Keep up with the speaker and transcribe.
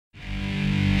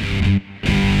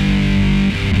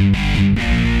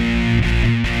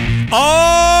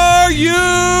Are you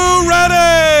ready?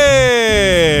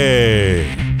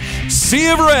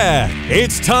 Sea of Red,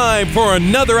 it's time for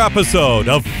another episode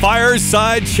of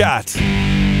Fireside Chat.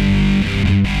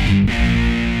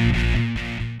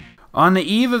 On the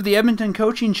eve of the Edmonton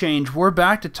coaching change, we're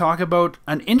back to talk about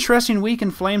an interesting week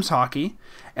in Flames hockey.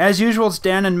 As usual, it's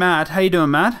Dan and Matt. How you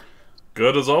doing, Matt?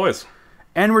 Good as always.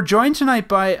 And we're joined tonight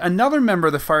by another member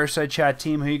of the Fireside Chat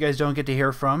team who you guys don't get to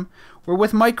hear from. We're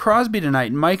with Mike Crosby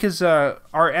tonight. Mike is our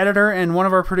editor and one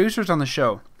of our producers on the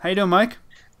show. How you doing, Mike?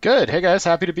 Good. Hey, guys.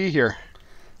 Happy to be here.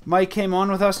 Mike came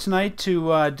on with us tonight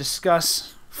to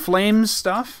discuss Flames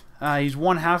stuff. He's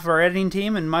one half of our editing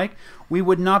team, and Mike, we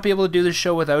would not be able to do this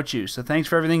show without you. So thanks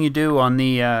for everything you do on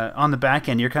the back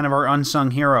end. You're kind of our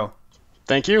unsung hero.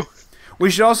 Thank you. We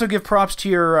should also give props to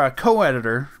your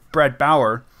co-editor, Brett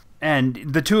Bauer,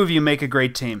 and the two of you make a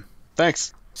great team.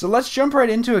 Thanks. So let's jump right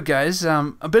into it, guys.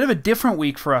 A bit of a different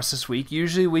week for us this week.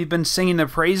 Usually we've been singing the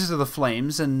praises of the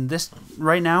Flames, and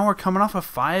right now we're coming off a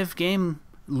 5-game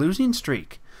losing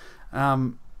streak.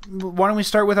 Why don't we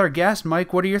start with our guest,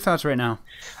 Mike? What are your thoughts right now?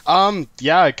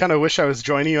 Yeah, I kind of wish I was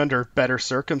joining you under better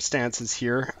circumstances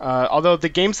here. Although the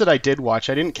games that I did watch,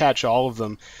 I didn't catch all of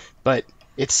them, but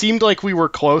it seemed like we were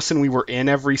close and we were in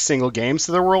every single game,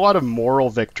 so there were a lot of moral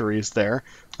victories there.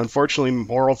 Unfortunately,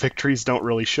 moral victories don't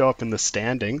really show up in the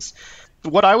standings.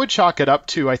 What I would chalk it up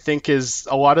to, I think, is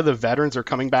a lot of the veterans are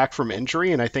coming back from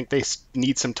injury, and I think they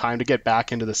need some time to get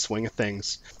back into the swing of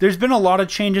things. There's been a lot of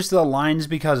changes to the lines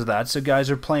because of that, so guys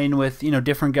are playing with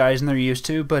different guys than they're used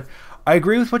to, but I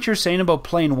agree with what you're saying about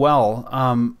playing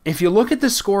well. If you look at the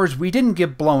scores, we didn't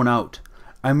get blown out.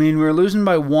 I mean, we were losing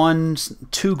by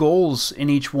 1-2 goals in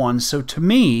each one. So to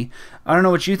me, I don't know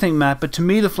what you think, Matt, but to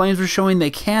me, the Flames were showing they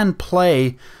can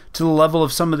play to the level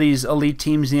of some of these elite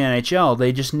teams in the NHL.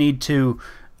 They just need to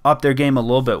up their game a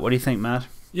little bit. What do you think, Matt?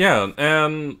 Yeah,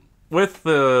 and with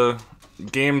the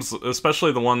games,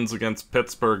 especially the ones against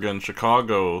Pittsburgh and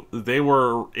Chicago, they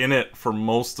were in it for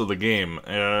most of the game.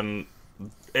 And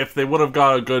if they would have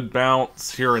got a good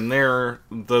bounce here and there,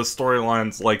 the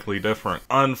storyline's likely different.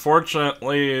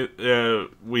 Unfortunately,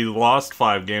 we lost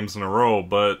 5 games in a row,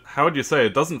 but how would you say?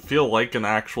 It doesn't feel like an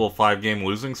actual 5-game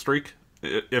losing streak,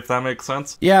 if that makes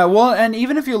sense. Yeah, well, and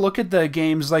even if you look at the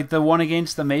games like the one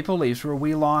against the Maple Leafs where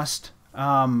we lost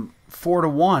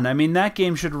 4-1, I mean, that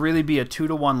game should really be a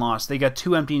 2-1 loss. They got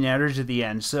 2 empty netters at the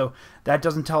end, so that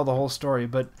doesn't tell the whole story.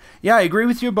 But yeah, I agree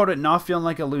with you about it not feeling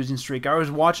like a losing streak. I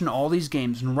was watching all these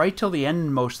games, and right till the end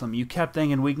in most of them, you kept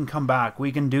thinking, we can come back,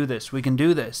 we can do this, we can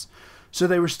do this. So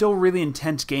they were still really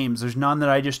intense games. There's none that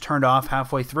I just turned off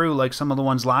halfway through like some of the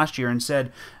ones last year and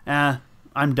said,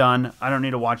 I'm done, I don't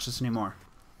need to watch this anymore.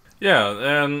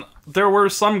 Yeah, and there were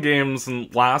some games in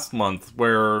last month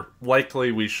where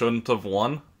likely we shouldn't have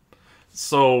won.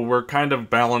 So we're kind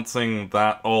of balancing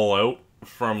that all out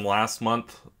from last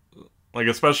month. Like,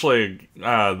 especially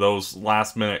those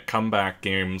last-minute comeback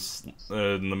games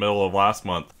in the middle of last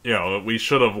month. We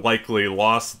should have likely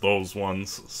lost those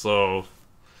ones, so...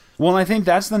 Well, I think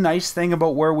that's the nice thing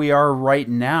about where we are right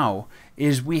now,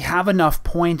 is we have enough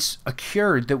points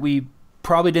accrued that we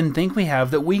probably didn't think we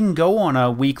have, that we can go on a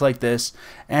week like this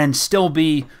and still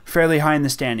be fairly high in the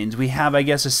standings. We have, I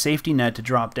guess, a safety net to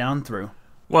drop down through.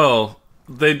 Well,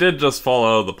 they did just fall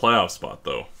out of the playoff spot,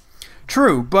 though.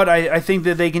 True, but I think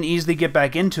that they can easily get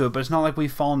back into it, but it's not like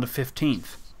we've fallen to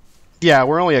 15th. Yeah,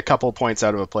 we're only a couple points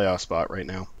out of a playoff spot right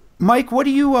now. Mike, what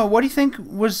do you think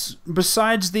was,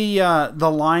 besides the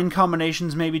line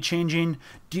combinations maybe changing,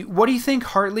 what do you think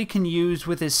Hartley can use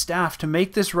with his staff to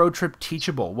make this road trip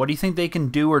teachable? What do you think they can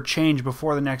do or change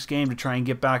before the next game to try and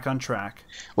get back on track?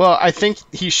 Well, I think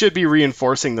he should be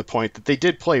reinforcing the point that they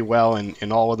did play well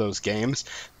in all of those games.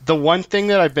 The one thing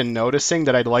that I've been noticing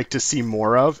that I'd like to see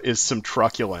more of is some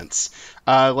truculence.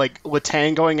 Like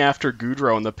Letang going after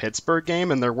Goudreau in the Pittsburgh game,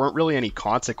 and there weren't really any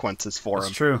consequences for him.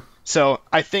 That's true. So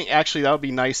I think actually that would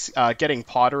be nice, getting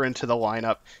Potter into the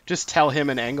lineup. Just tell him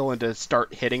and Engelland to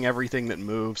start hitting everything that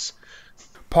moves.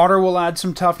 Potter will add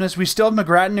some toughness. We still have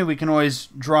McGrattan, who we can always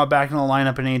draw back in the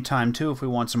lineup at any time too if we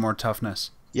want some more toughness.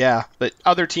 Yeah, but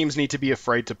other teams need to be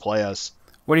afraid to play us.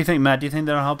 What do you think, Matt? Do you think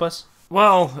that'll help us?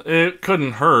 Well, it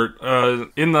couldn't hurt.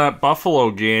 In that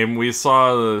Buffalo game, we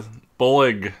saw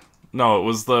Bullig... No, it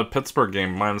was the Pittsburgh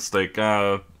game, my mistake.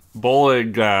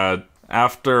 Bullig...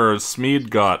 After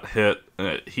Smead got hit,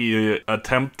 he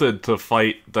attempted to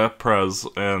fight Deprez,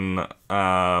 and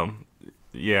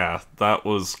yeah, that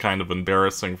was kind of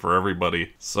embarrassing for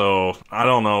everybody. So, I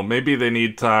don't know, maybe they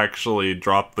need to actually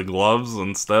drop the gloves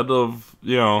instead of,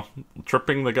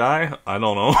 tripping the guy? I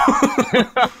don't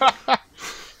know.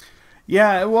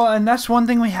 Yeah, well, and that's one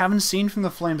thing we haven't seen from the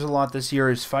Flames a lot this year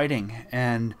is fighting.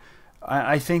 And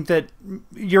I think that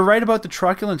you're right about the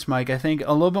truculence, Mike. I think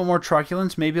a little bit more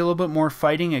truculence, maybe a little bit more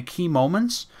fighting at key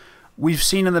moments. We've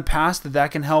seen in the past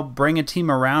that can help bring a team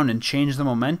around and change the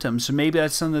momentum. So maybe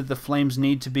that's something that the Flames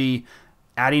need to be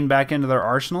adding back into their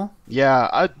arsenal.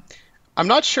 Yeah, I'm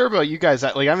not sure about you guys.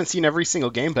 Like, I haven't seen every single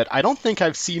game, but I don't think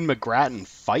I've seen McGrattan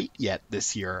fight yet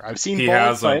this year. I've seen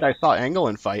Bollig fight. I saw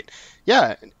Engelland fight.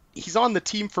 Yeah, he's on the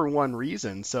team for one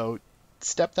reason, so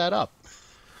step that up.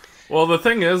 Well, the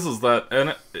thing is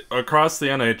that across the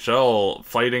NHL,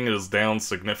 fighting is down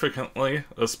significantly,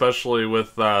 especially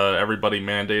with everybody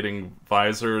mandating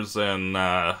visors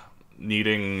and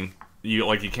needing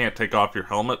you can't take off your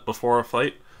helmet before a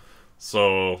fight.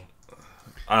 So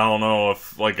I don't know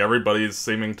if everybody's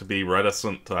seeming to be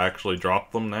reticent to actually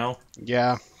drop them now.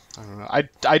 Yeah. I don't know.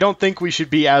 I don't think we should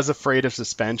be as afraid of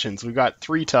suspensions. We've got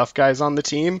 3 tough guys on the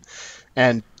team,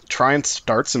 and try and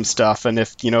start some stuff. And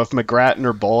if McGrattan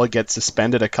or Bollig get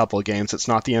suspended a couple of games, it's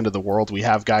not the end of the world. We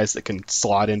have guys that can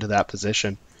slot into that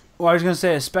position. Well, I was going to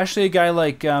say, especially a guy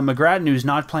like McGrattan who's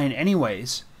not playing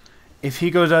anyways. If he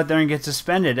goes out there and gets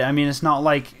suspended, I mean, it's not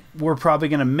like we're probably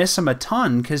going to miss him a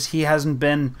ton because he hasn't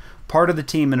been part of the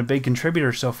team and a big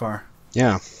contributor so far.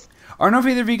 Yeah. I don't know if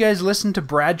either of you guys listened to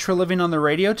Brad Treliving on the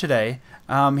radio today.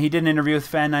 He did an interview with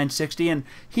Fan 960, and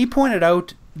he pointed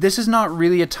out this is not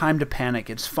really a time to panic.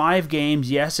 It's 5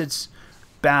 games. Yes, it's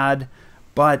bad,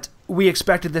 but we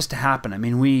expected this to happen. I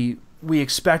mean, we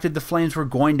expected the Flames were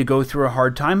going to go through a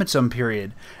hard time at some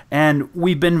period, and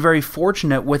we've been very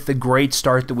fortunate with the great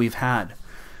start that we've had.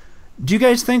 Do you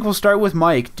guys think, we'll start with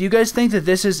Mike, do you guys think that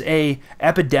this is a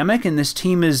epidemic and this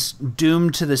team is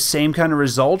doomed to the same kind of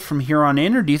result from here on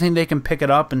in, or do you think they can pick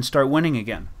it up and start winning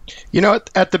again?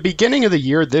 At the beginning of the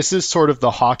year, this is sort of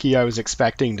the hockey I was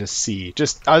expecting to see.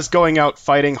 Just us going out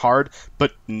fighting hard,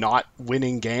 but not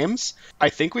winning games. I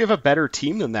think we have a better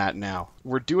team than that now.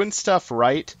 We're doing stuff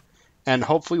right, and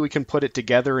hopefully we can put it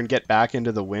together and get back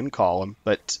into the win column.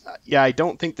 But yeah, I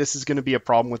don't think this is going to be a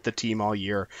problem with the team all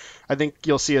year. I think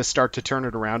you'll see us start to turn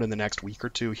it around in the next week or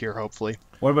 2 here, hopefully.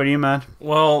 What about you, Matt?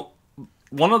 Well,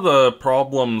 one of the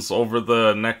problems over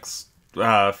the next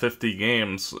 50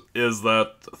 games is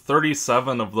that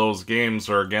 37 of those games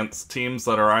are against teams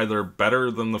that are either better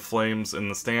than the Flames in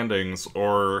the standings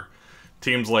or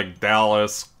teams like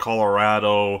Dallas,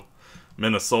 Colorado,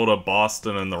 Minnesota,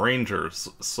 Boston, and the Rangers.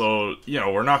 So,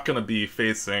 we're not going to be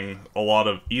facing a lot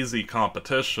of easy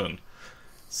competition.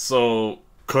 So,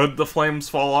 could the Flames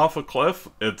fall off a cliff?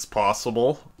 It's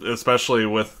possible, especially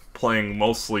with playing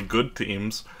mostly good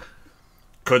teams.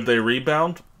 Could they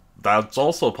rebound? That's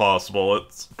also possible.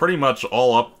 It's pretty much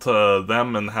all up to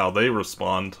them and how they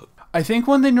respond. I think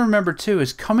one thing to remember, too,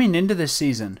 is coming into this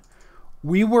season,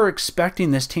 we were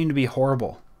expecting this team to be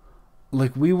horrible.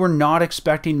 We were not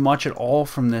expecting much at all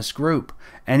from this group.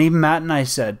 And even Matt and I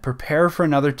said, prepare for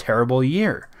another terrible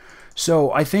year.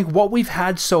 So I think what we've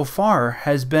had so far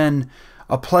has been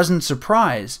a pleasant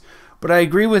surprise. But I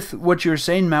agree with what you were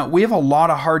saying, Matt. We have a lot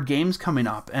of hard games coming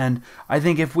up. And I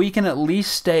think if we can at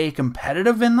least stay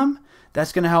competitive in them,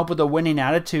 that's going to help with a winning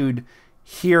attitude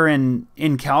here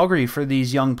in Calgary for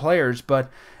these young players. But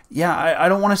yeah, I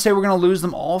don't want to say we're going to lose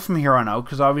them all from here on out,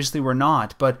 because obviously we're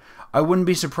not. But I wouldn't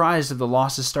be surprised if the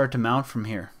losses start to mount from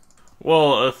here.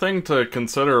 Well, a thing to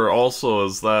consider also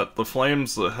is that the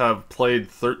Flames have played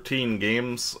 13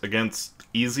 games against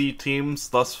easy teams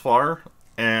thus far,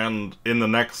 and in the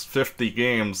next 50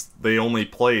 games, they only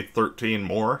play 13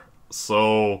 more.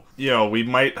 So, we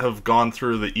might have gone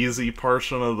through the easy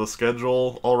portion of the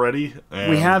schedule already.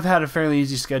 We have had a fairly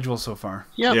easy schedule so far.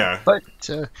 Yeah. But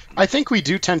I think we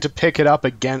do tend to pick it up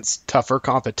against tougher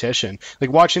competition.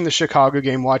 Like watching the Chicago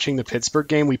game, watching the Pittsburgh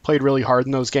game, we played really hard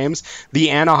in those games. The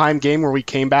Anaheim game where we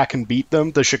came back and beat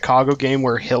them, the Chicago game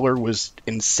where Hiller was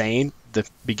insane the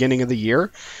beginning of the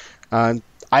year,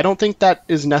 I don't think that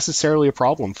is necessarily a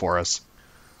problem for us.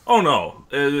 Oh, no.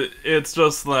 It's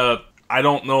just that I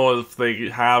don't know if they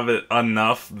have it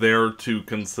enough there to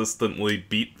consistently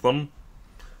beat them.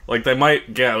 They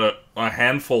might get a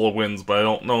handful of wins, but I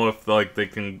don't know if they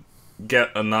can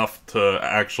get enough to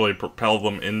actually propel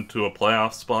them into a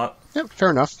playoff spot. Yeah,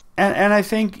 fair enough. And I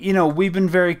think, we've been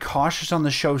very cautious on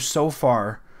the show so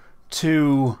far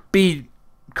to be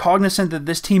cognizant that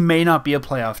this team may not be a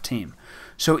playoff team.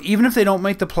 So even if they don't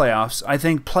make the playoffs, I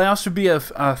think playoffs would be a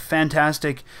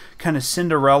fantastic kind of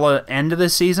Cinderella end of the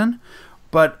season.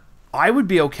 But I would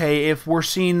be okay if we're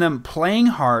seeing them playing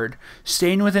hard,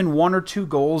 staying within 1 or 2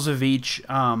 goals of each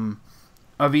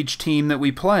team that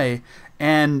we play,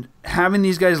 and having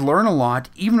these guys learn a lot,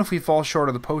 even if we fall short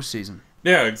of the postseason.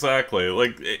 Yeah, exactly.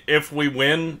 Like, if we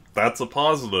win, that's a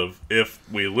positive. If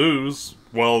we lose,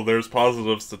 well, there's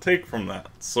positives to take from that.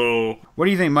 So, What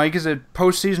do you think, Mike? Is it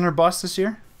postseason or bust this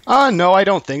year? No, I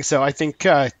don't think so. I think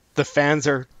the fans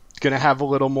are going to have a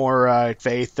little more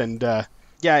faith. And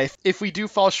yeah, if we do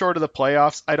fall short of the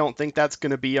playoffs, I don't think that's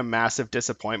going to be a massive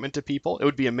disappointment to people. It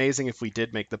would be amazing if we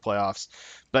did make the playoffs.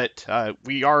 But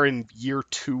we are in year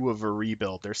 2 of a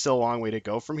rebuild. There's still a long way to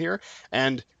go from here.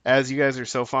 And as you guys are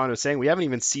so fond of saying, we haven't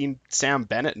even seen Sam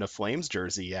Bennett in a Flames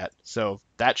jersey yet. So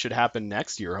that should happen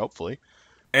next year, hopefully.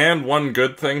 and one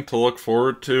good thing to look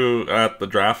forward to at the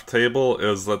draft table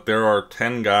is that there are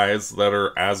 10 guys that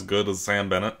are as good as Sam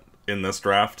Bennett in this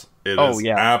draft. It is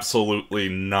yeah. absolutely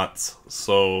nuts.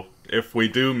 So if we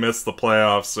do miss the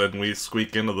playoffs and we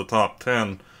squeak into the top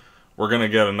 10, we're going to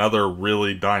get another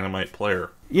really dynamite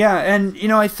player. Yeah, and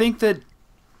I think that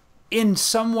in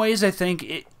some ways,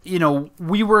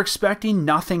 we were expecting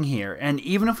nothing here. And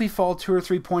even if we fall 2 or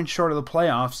 3 points short of the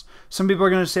playoffs, some people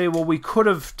are going to say, well, we could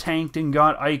have tanked and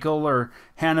got Eichel or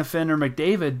Hannafin or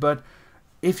McDavid. But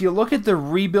if you look at the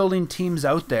rebuilding teams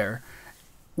out there,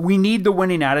 we need the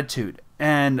winning attitude.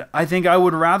 And I think I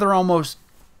would rather almost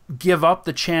give up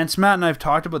the chance. Matt and I have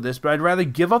talked about this, but I'd rather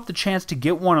give up the chance to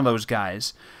get one of those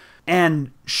guys and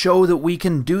show that we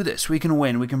can do this. We can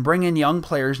win. We can bring in young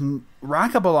players and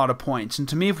rack up a lot of points. And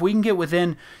to me, if we can get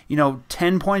within,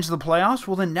 10 points of the playoffs,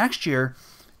 well, then next year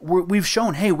we've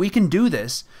shown, hey, we can do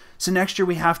this. So next year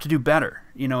we have to do better,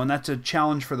 and that's a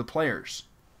challenge for the players.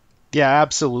 Yeah,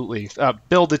 absolutely.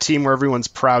 Build a team where everyone's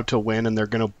proud to win and they're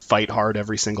going to fight hard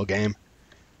every single game.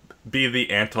 Be the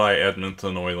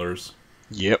anti-Edmonton Oilers.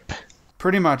 Yep.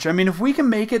 Pretty much. I mean, if we can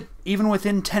make it even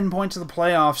within 10 points of the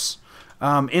playoffs,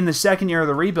 in the second year of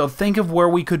the rebuild, think of where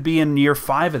we could be in year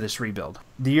 5 of this rebuild.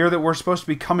 The year that we're supposed to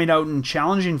be coming out and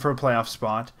challenging for a playoff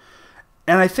spot.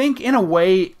 And I think, in a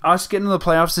way, us getting to the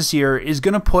playoffs this year is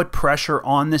going to put pressure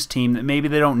on this team that maybe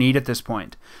they don't need at this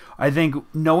point. I think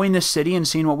knowing this city and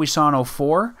seeing what we saw in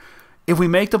 2004, if we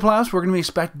make the playoffs, we're going to be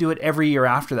expected to do it every year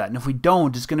after that. And if we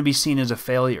don't, it's going to be seen as a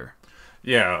failure.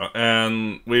 Yeah,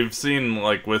 and we've seen,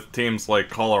 with teams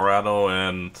like Colorado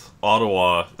and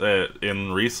Ottawa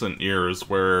in recent years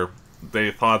where they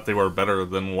thought they were better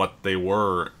than what they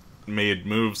were, made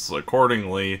moves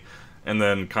accordingly, and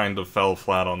then kind of fell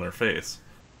flat on their face.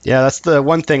 Yeah, that's the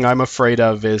one thing I'm afraid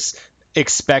of is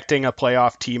expecting a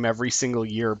playoff team every single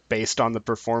year based on the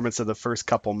performance of the first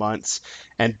couple months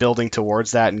and building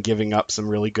towards that and giving up some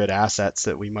really good assets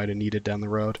that we might have needed down the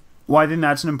road. Well, I think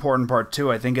that's an important part,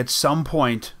 too. I think at some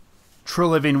point, True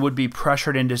Living would be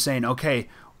pressured into saying, okay,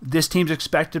 this team's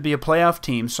expected to be a playoff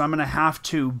team, so I'm going to have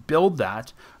to build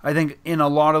that. I think in a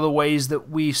lot of the ways that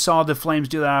we saw the Flames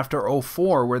do that after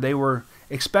 2004, where they were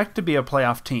expected to be a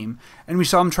playoff team, and we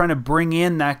saw them trying to bring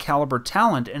in that caliber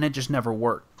talent, and it just never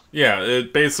worked. Yeah,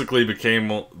 it basically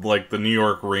became like the New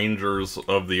York Rangers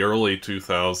of the early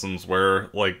 2000s, where,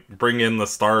 bring in the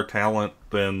star talent,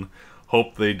 then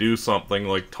hope they do something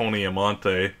like Tony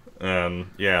Amonte, and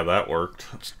yeah, that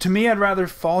worked. To me, I'd rather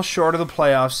fall short of the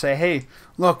playoffs, say, hey,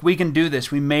 look, we can do this.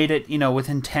 We made it,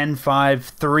 within 10, 5,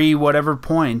 3, whatever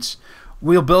points.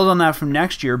 We'll build on that from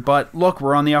next year, but look,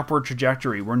 we're on the upward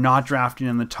trajectory. We're not drafting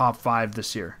in the top 5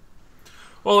 this year.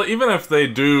 Well, even if they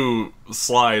do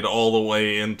slide all the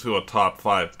way into a top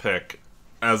 5 pick,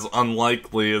 as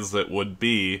unlikely as it would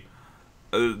be,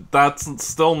 that's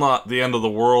still not the end of the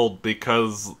world,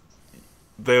 because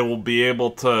they will be able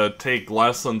to take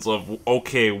lessons of,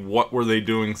 okay, what were they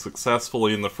doing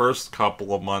successfully in the first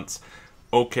couple of months?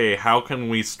 Okay, how can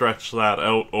we stretch that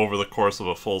out over the course of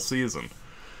a full season?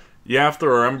 You have to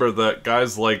remember that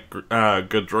guys like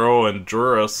Gaudreau and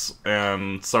Juris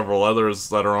and several others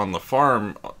that are on the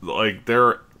farm,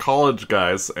 they're college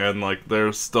guys, and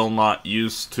they're still not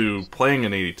used to playing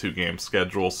an 82-game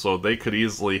schedule, so they could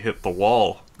easily hit the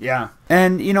wall. Yeah.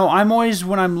 And, I'm always,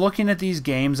 when I'm looking at these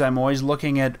games, I'm always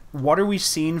looking at what are we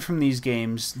seeing from these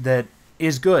games that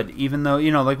is good, even though,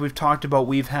 like we've talked about,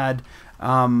 we've had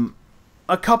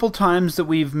a couple times that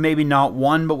we've maybe not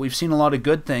won, but we've seen a lot of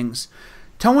good things.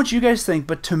 Tell me what you guys think,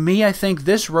 but to me, I think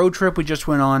this road trip we just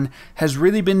went on has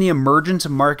really been the emergence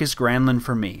of Marcus Granlund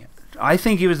for me. I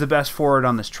think he was the best forward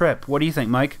on this trip. What do you think,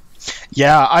 Mike?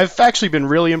 Yeah, I've actually been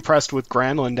really impressed with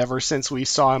Granlund ever since we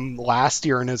saw him last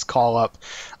year in his call-up.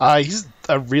 He's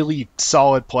a really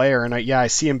solid player, and I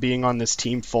see him being on this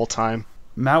team full-time.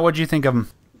 Matt, what do you think of him?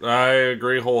 I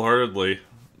agree wholeheartedly.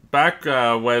 Back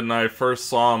when I first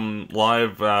saw him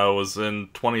live was in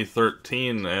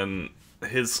 2013, and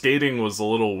his skating was a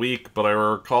little weak, but I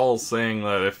recall saying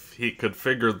that if he could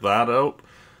figure that out,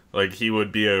 he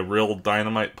would be a real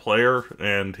dynamite player,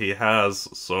 and he has,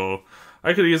 so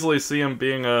I could easily see him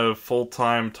being a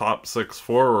full-time top 6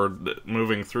 forward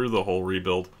moving through the whole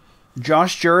rebuild.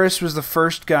 Josh Juris was the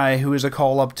first guy who was a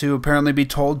call-up to apparently be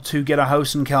told to get a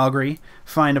house in Calgary,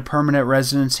 find a permanent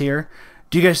residence here.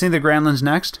 Do you guys think that Granlund's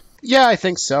next? Yeah, I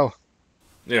think so.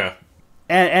 Yeah.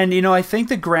 And I think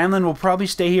that Granlund will probably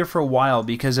stay here for a while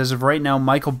because as of right now,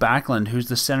 Michael Backlund, who's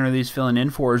the center that he's filling in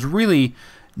for, is really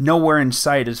nowhere in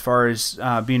sight as far as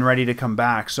being ready to come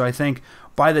back. So I think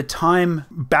by the time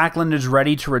Backlund is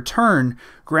ready to return,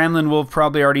 Granlund will have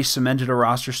probably already cemented a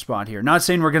roster spot here. Not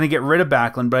saying we're going to get rid of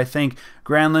Backlund, but I think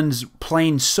Granlund's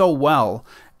playing so well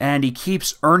and he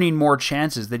keeps earning more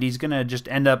chances that he's going to just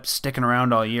end up sticking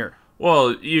around all year.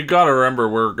 Well, you gotta remember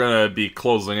we're gonna be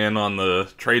closing in on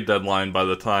the trade deadline by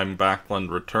the time Backlund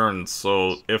returns,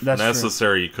 so if That's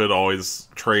necessary, you could always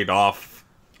trade off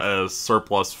a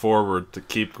surplus forward to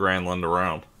keep Granlund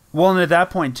around. Well, and at that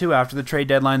point, too, after the trade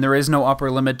deadline, there is no upper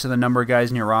limit to the number of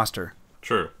guys in your roster.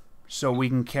 True. So we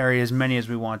can carry as many as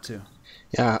we want to.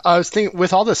 Yeah, I was thinking,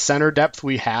 with all the center depth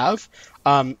we have,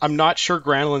 I'm not sure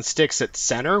Granlund sticks at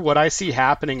center. What I see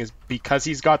happening is because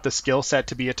he's got the skill set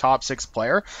to be a top 6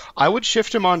 player, I would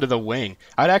shift him onto the wing.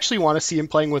 I'd actually want to see him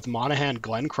playing with Monahan,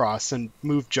 Glencross, and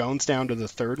move Jones down to the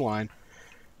third line.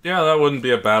 Yeah, that wouldn't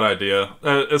be a bad idea,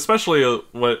 especially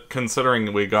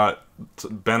considering we got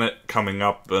Bennett coming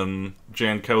up and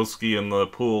Jankowski in the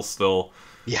pool still.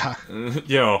 Yeah.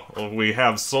 We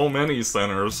have so many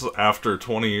centers after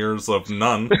 20 years of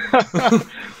none.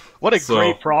 What a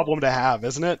great problem to have,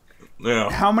 isn't it? Yeah.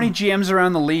 How many GMs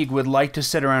around the league would like to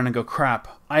sit around and go, crap,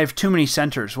 I have too many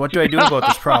centers. What do I do about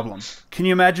this problem? Can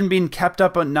you imagine being kept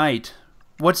up at night?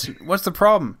 What's the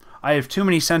problem? I have too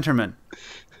many centermen.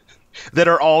 That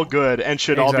are all good and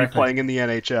should all be Exactly. playing in the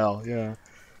NHL, yeah.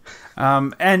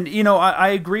 And I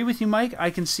agree with you, Mike. I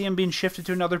can see him being shifted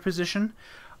to another position.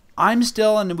 I'm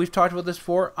still, and we've talked about this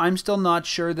before, I'm still not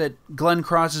sure that Glenn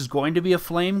Cross is going to be a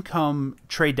Flame come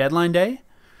trade deadline day.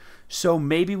 So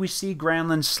maybe we see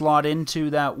Granlund slot into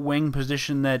that wing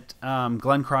position that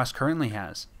Glenn Cross currently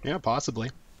has. Yeah,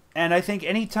 possibly. And I think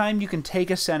anytime you can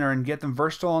take a center and get them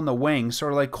versatile on the wing,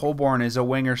 sort of like Colborne is a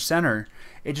winger center,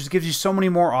 it just gives you so many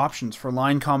more options for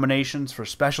line combinations, for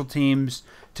special teams,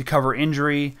 to cover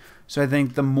injury. So I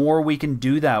think the more we can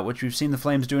do that, which we've seen the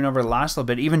Flames doing over the last little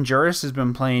bit, even Juris has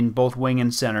been playing both wing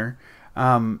and center,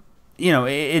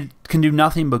 it can do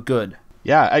nothing but good.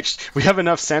 Yeah, we have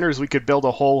enough centers, we could build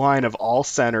a whole line of all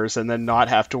centers and then not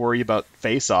have to worry about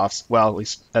face-offs. Well, at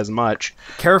least as much.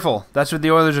 Careful. That's what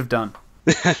the Oilers have done.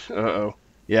 Uh-oh.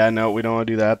 Yeah, no, we don't want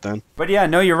to do that then. But yeah,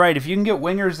 no, you're right. If you can get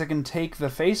wingers that can take the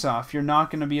face-off, you're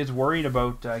not going to be as worried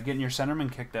about getting your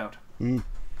centerman kicked out.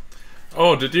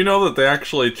 Oh, did you know that they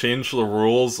actually changed the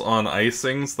rules on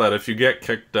icings that if you get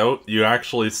kicked out, you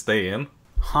actually stay in?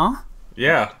 Huh?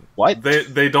 Yeah. What?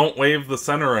 They don't waive the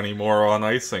center anymore on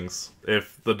icings.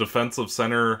 If the defensive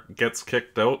center gets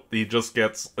kicked out, he just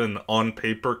gets an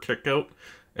on-paper kick out,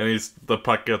 and the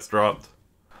puck gets dropped.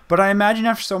 But I imagine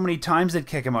after so many times they'd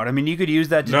kick him out. I mean, you could use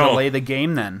that to delay the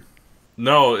game then.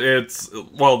 No,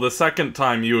 the second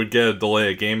time you would get a delay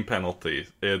a game penalty.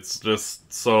 It's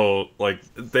just so,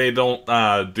 they don't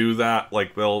do that.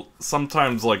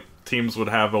 Sometimes, teams would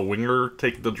have a winger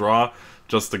take the draw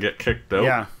just to get kicked out.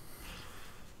 Yeah.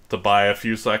 To buy a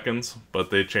few seconds,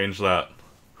 but they changed that.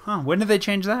 Huh, when did they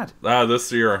change that?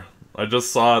 This year. I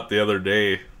just saw it the other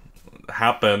day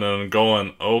happen and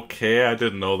going, okay, I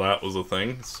didn't know that was a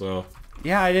thing, so...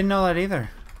 Yeah, I didn't know that either.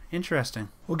 Interesting.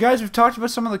 Well, guys, we've talked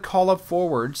about some of the call-up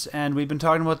forwards, and we've been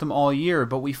talking about them all year,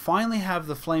 but we finally have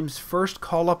the Flames' first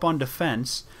call-up on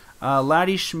defense.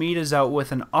 Laddie Schmid is out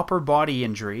with an upper body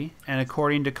injury, and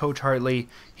according to Coach Hartley,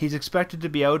 he's expected to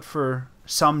be out for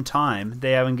some time.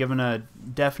 They haven't given a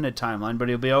definite timeline, but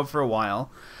he'll be out for a while.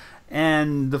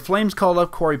 And the Flames called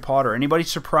up Corey Potter. Anybody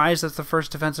surprised that's the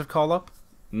first defensive call-up?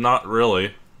 Not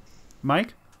really.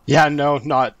 Mike? Yeah, no,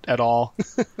 not at all.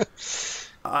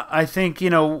 I think,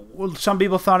 some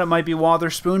people thought it might be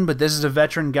Wotherspoon, but this is a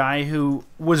veteran guy who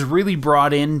was really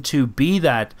brought in to be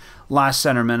that last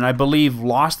centerman, and I believe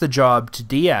lost the job to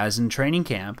Diaz in training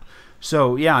camp.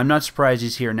 So, yeah, I'm not surprised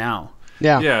he's here now.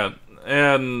 Yeah,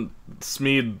 and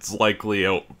Smead's likely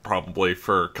out probably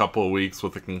for a couple of weeks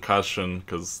with a concussion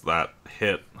because that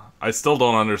hit. I still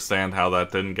don't understand how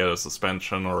that didn't get a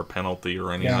suspension or a penalty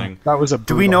or anything. Yeah, that was a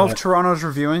Do we know if Toronto's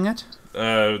reviewing it?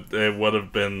 It would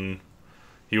have been...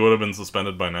 He would have been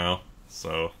suspended by now,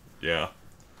 so, yeah.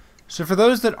 So for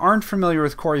those that aren't familiar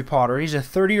with Corey Potter, he's a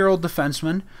 30-year-old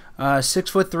defenseman,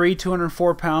 6'3",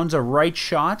 204 pounds, a right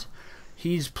shot.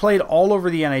 He's played all over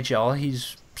the NHL.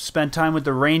 He's spent time with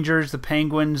the Rangers, the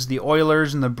Penguins, the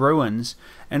Oilers, and the Bruins,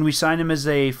 and we signed him as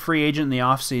a free agent in the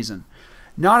offseason.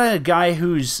 Not a guy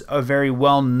who's a very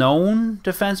well-known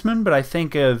defenseman, but I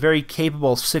think a very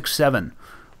capable 6'7".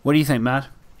 What do you think, Matt?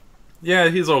 Yeah,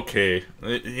 he's okay.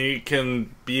 He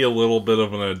can be a little bit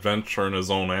of an adventure in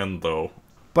his own end, though.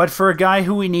 But for a guy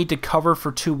who we need to cover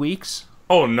for 2 weeks?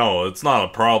 Oh, no, it's not a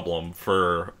problem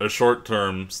for a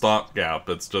short-term stopgap.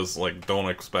 It's just, like, don't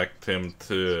expect him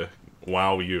to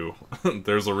wow you.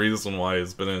 There's a reason why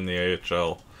he's been in the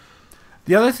AHL.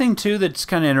 The other thing, too, that's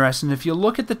kind of interesting, if you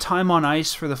look at the time on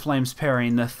ice for the Flames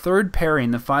pairing, the third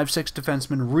pairing, the 5'6"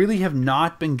 defensemen, really have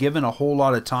not been given a whole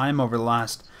lot of time over the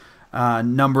last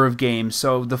number of games.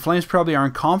 So the Flames probably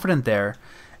aren't confident there.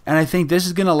 And I think this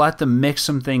is going to let them mix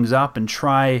some things up and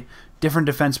try different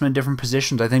defensemen, different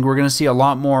positions. I think we're going to see a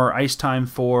lot more ice time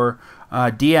for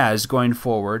Diaz going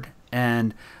forward.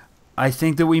 And I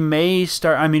think that we may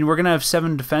start... I mean, we're going to have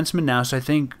 7 defensemen now, so I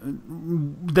think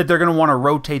that they're going to want to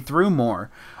rotate through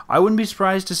more. I wouldn't be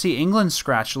surprised to see England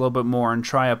scratch a little bit more and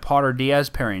try a Potter-Diaz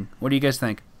pairing. What do you guys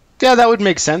think? Yeah, that would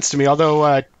make sense to me,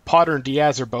 although Potter and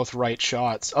Diaz are both right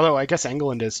shots. Although I guess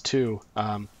England is too.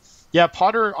 Yeah,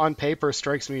 Potter on paper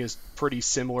strikes me as pretty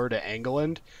similar to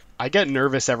England. I get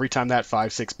nervous every time that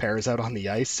 5'6" pair is out on the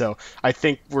ice, so I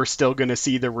think we're still going to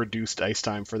see the reduced ice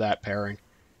time for that pairing.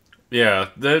 Yeah,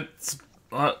 that's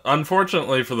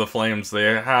unfortunately for the Flames, they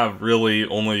have really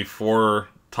only 4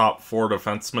 top 4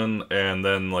 defensemen and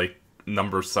then like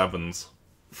number 7s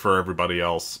for everybody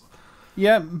else.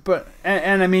 Yeah, but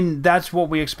and I mean that's what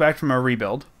we expect from a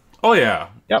rebuild. Oh yeah.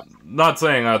 Yep. Not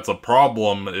saying that's a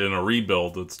problem in a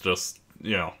rebuild. It's just,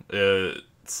 you know,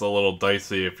 it's a little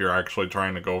dicey if you're actually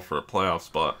trying to go for a playoff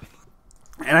spot.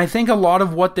 And I think a lot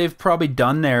of what they've probably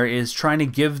done there is trying to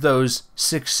give those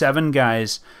 6'7"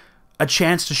 guys a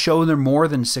chance to show they're more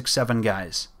than 6'7"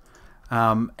 guys.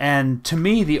 And to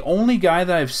me, the only guy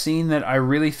that I've seen that I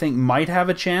really think might have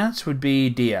a chance would be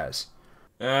Diaz.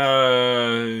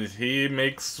 He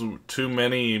makes too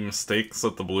many mistakes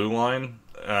at the blue line.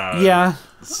 Yeah,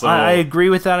 so I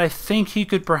agree with that. I think he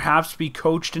could perhaps be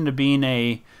coached into being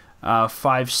a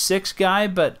 5'6" guy,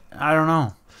 but I don't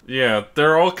know. Yeah,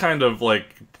 they're all kind of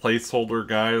like placeholder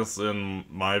guys in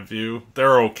my view.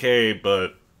 They're okay,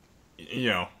 but, you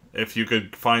know, if you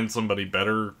could find somebody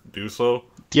better, do so.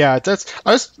 Yeah,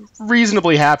 I was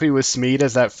reasonably happy with Smead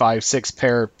as that 5'6"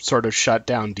 pair sort of shut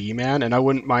down D-man, and I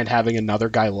wouldn't mind having another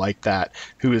guy like that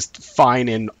who is fine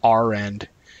in our end.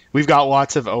 We've got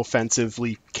lots of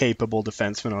offensively capable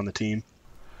defensemen on the team.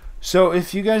 So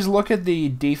if you guys look at the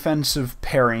defensive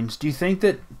pairings, do you think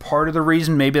that part of the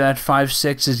reason maybe that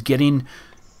 5'6" is getting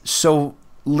so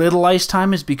little ice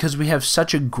time is because we have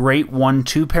such a great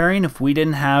 1-2 pairing? If we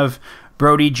didn't have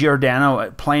Brody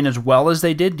Giordano playing as well as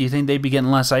they did, do you think they'd be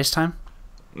getting less ice time?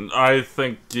 I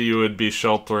think you would be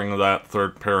sheltering that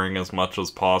third pairing as much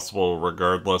as possible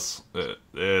regardless.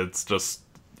 It's just,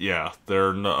 yeah,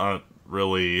 they're not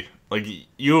really... Like,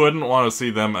 you wouldn't want to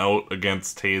see them out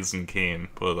against Taves and Kane,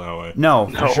 put it that way. No,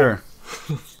 for sure.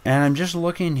 And I'm just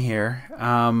looking here.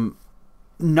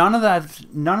 None of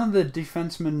the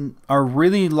defensemen are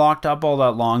really locked up all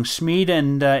that long. Smead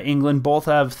and England both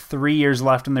have 3 years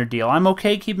left in their deal. I'm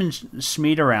okay keeping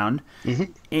Smead around.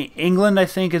 Mm-hmm. England, I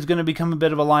think, is going to become a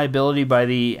bit of a liability by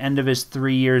the end of his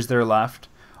 3 years there left.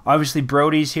 Obviously,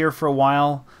 Brody's here for a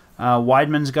while.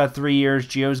 Weidman's got 3 years.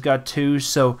 Gio's got 2.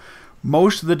 So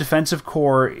most of the defensive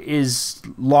core is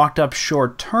locked up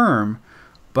short term.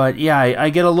 But yeah, I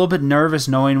get a little bit nervous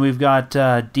knowing we've got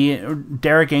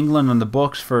Derek England on the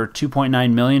books for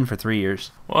 $2.9 million for 3 years.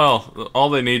 Well,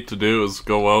 all they need to do is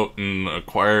go out and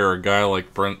acquire a guy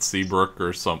like Brent Seabrook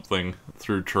or something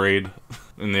through trade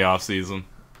in the offseason.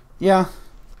 Yeah,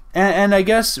 and I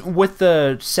guess with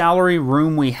the salary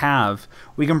room we have,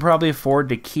 we can probably afford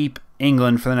to keep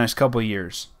England for the next couple of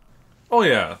years. Oh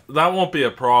yeah, that won't be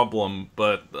a problem,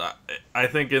 but I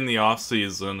think in the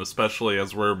offseason, especially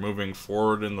as we're moving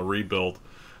forward in the rebuild,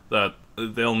 that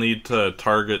they'll need to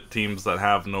target teams that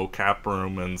have no cap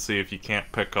room and see if you can't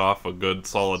pick off a good,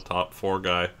 solid top 4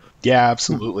 guy. Yeah,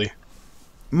 absolutely.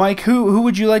 Mike, who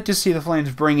would you like to see the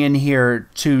Flames bring in here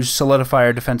to solidify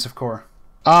our defensive core?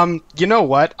 You know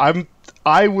what? I'm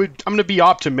going to be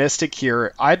optimistic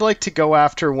here. I'd like to go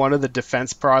after one of the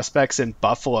defense prospects in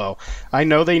Buffalo. I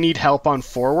know they need help on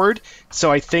forward,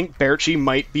 so I think Berchi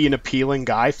might be an appealing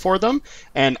guy for them,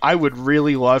 and I would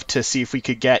really love to see if we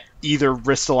could get either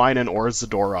Ristolainen or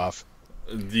Zadorov.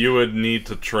 You would need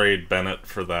to trade Bennett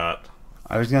for that.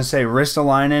 I was going to say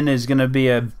Ristolainen is going to be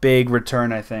a big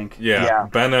return, I think. Yeah,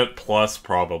 Bennett plus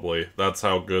probably. That's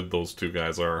how good those two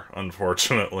guys are,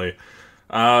 unfortunately.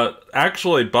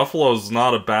 Actually, Buffalo's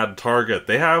not a bad target.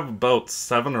 They have about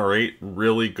 7 or 8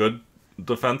 really good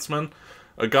defensemen.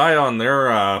 A guy on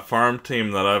their farm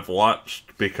team that I've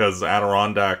watched because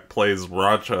Adirondack plays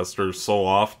Rochester so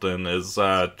often is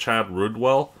Chad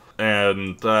Rudwell.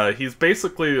 And he's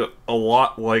basically a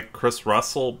lot like Chris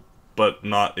Russell, but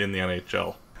not in the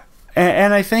NHL.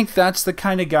 And I think that's the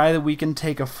kind of guy that we can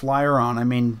take a flyer on. I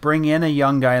mean, bring in a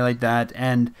young guy like that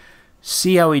and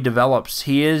see how he develops.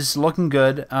 He is looking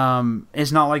good.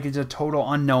 It's not like he's a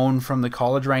total unknown from the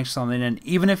college ranks or something. And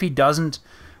even if he doesn't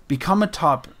become a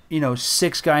top,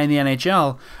 6 guy in the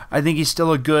NHL, I think he's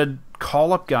still a good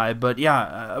call-up guy. But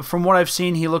yeah, from what I've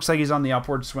seen, he looks like he's on the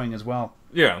upward swing as well.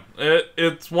 Yeah,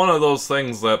 it's one of those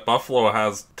things that Buffalo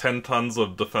has 10 tons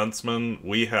of defensemen,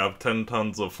 we have 10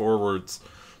 tons of forwards,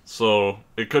 so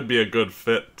it could be a good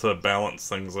fit to balance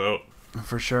things out.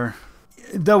 For sure.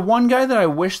 The one guy that I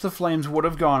wish the Flames would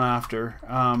have gone after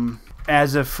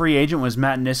as a free agent was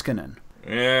Matt Niskanen.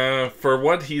 Yeah, for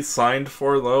what he signed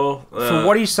for, though... for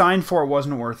what he signed for, it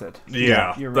wasn't worth it.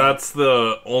 Yeah, you're right. That's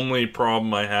the only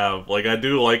problem I have. Like, I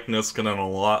do like Niskanen a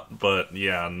lot, but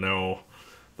yeah, no...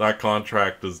 That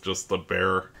contract is just a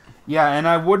bear. Yeah, and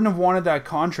I wouldn't have wanted that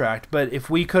contract, but if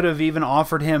we could have even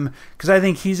offered him, because I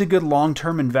think he's a good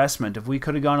long-term investment, if we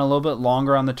could have gone a little bit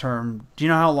longer on the term. Do you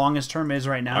know how long his term is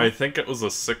right now? I think it was a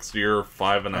 6-year,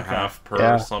 5.5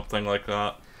 per, something like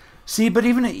that. See, but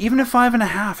even at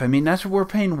 5.5, I mean, that's what we're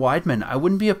paying Weidman. I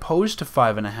wouldn't be opposed to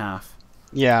 5.5.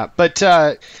 Yeah, but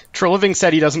Treliving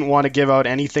said he doesn't want to give out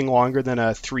anything longer than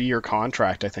a 3-year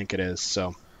contract, I think it is.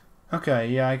 So. Okay,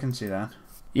 yeah, I can see that.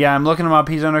 Yeah, I'm looking him up.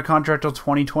 He's under contract till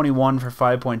 2021 for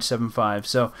 5.75.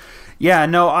 So, yeah,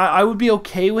 no, I would be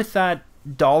okay with that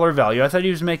dollar value. I thought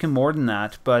he was making more than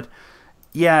that, but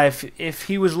yeah, if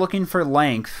he was looking for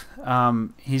length,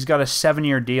 he's got a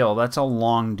 7-year deal. That's a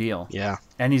long deal. Yeah,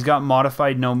 and he's got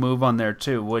modified no move on there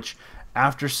too. Which,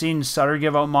 after seeing Sutter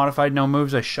give out modified no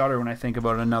moves, I shudder when I think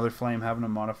about another Flame having a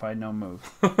modified no move.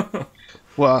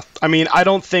 Well, I mean, I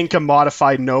don't think a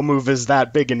modified no move is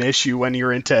that big an issue when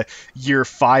you're into year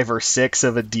 5 or 6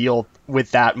 of a deal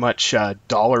with that much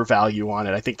dollar value on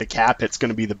it. I think the cap hit's going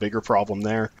to be the bigger problem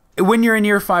there. When you're in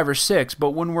year 5 or 6,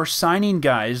 but when we're signing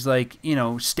guys like,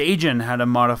 Stajan had a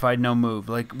modified no move.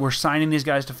 Like, we're signing these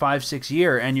guys to 5-6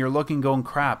 year, and you're looking going,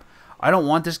 crap, I don't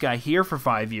want this guy here for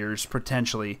 5 years,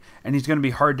 potentially, and he's going to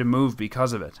be hard to move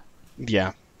because of it.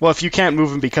 Yeah. Well, if you can't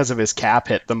move him because of his cap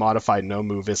hit, the modified no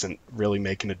move isn't really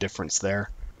making a difference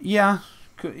there. Yeah,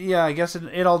 I guess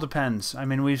it all depends. I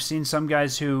mean, we've seen some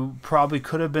guys who probably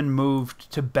could have been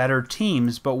moved to better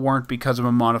teams, but weren't because of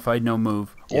a modified no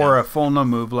move or a full no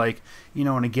move, like, an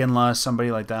Iginla,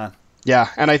 somebody like that. Yeah,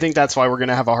 and I think that's why we're going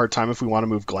to have a hard time if we want to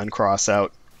move Glenn Cross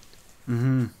out.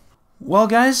 Mm-hmm. Well,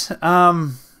 guys,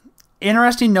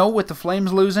 interesting note with the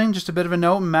Flames losing, just a bit of a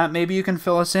note. Matt, maybe you can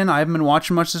fill us in. I haven't been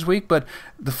watching much this week, but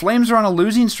the Flames are on a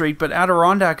losing streak, but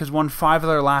Adirondack has won 5 of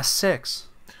their last 6.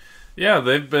 Yeah,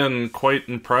 they've been quite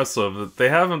impressive. They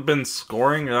haven't been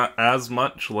scoring as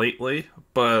much lately,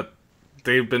 but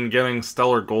they've been getting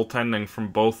stellar goaltending from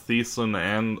both Thiessen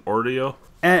and Ordio.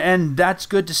 And that's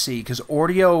good to see, because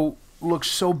Ordio looked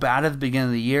so bad at the beginning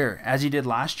of the year, as he did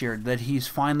last year, that he's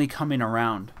finally coming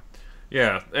around.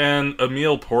 Yeah, and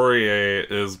Emile Poirier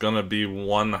is going to be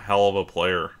one hell of a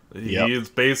player. He is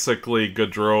basically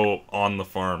Gaudreau on the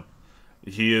farm.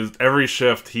 He is, every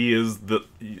shift, he is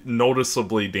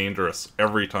noticeably dangerous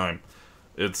every time.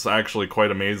 It's actually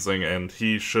quite amazing, and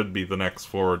he should be the next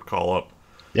forward call-up.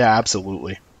 Yeah,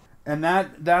 absolutely. And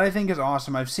that I think is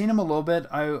awesome. I've seen him a little bit.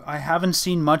 I haven't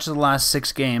seen much of the last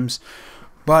 6 games.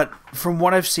 But from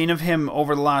what I've seen of him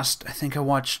over the last, I think I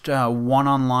watched one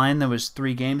online that was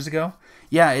 3 games ago.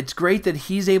 Yeah, it's great that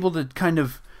he's able to kind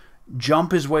of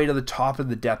jump his way to the top of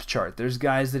the depth chart. There's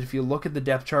guys that if you look at the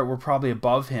depth chart, we're probably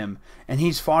above him, and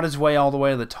he's fought his way all the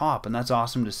way to the top, and that's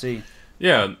awesome to see.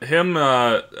 Yeah, him,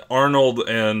 Arnold,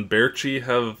 and Berchi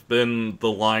have been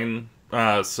the line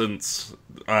since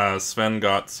Sven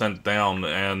got sent down,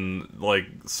 and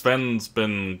Sven's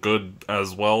been good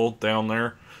as well down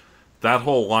there. That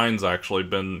whole line's actually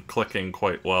been clicking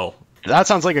quite well. That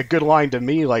sounds like a good line to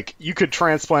me. Like, you could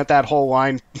transplant that whole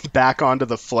line back onto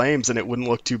the Flames and it wouldn't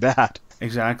look too bad.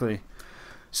 Exactly.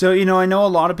 So, I know a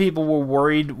lot of people were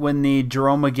worried when the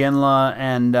Jerome Iginla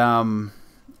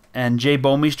and Jay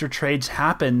Bouwmeester trades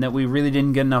happened that we really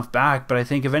didn't get enough back. But I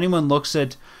think if anyone looks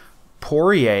at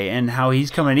Poirier and how he's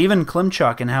coming, even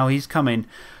Klimchuk and how he's coming,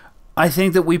 I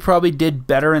think that we probably did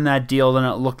better in that deal than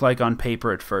it looked like on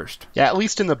paper at first. Yeah, at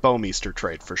least in the Bouwmeester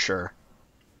trade, for sure.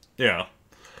 Yeah.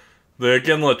 The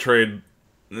Iginla trade,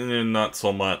 not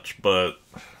so much, but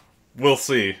we'll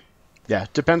see. Yeah,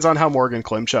 depends on how Morgan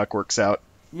Klimchuk works out.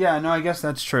 Yeah, no, I guess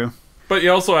that's true. But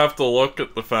you also have to look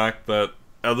at the fact that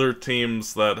other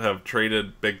teams that have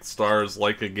traded big stars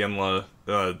like Iginla,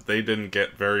 they didn't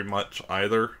get very much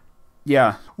either.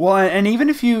 Yeah. Well, and even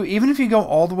if you go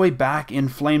all the way back in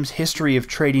Flames' history of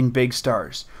trading big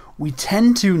stars, we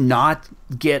tend to not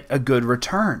get a good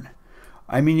return.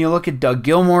 I mean, you look at Doug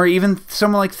Gilmour, even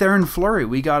someone like Theoren Fleury,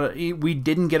 we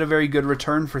didn't get a very good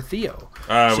return for Theo.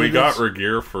 We got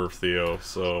Regeer for Theo,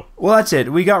 so... Well, that's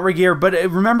it. We got Regeer, but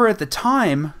remember at the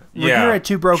time, Regeer had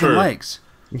 2 broken legs.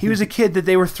 He was a kid that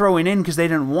they were throwing in because they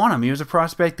didn't want him. He was a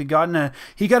prospect that got an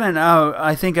accident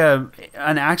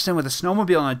with a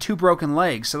snowmobile and 2 broken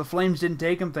legs. So the Flames didn't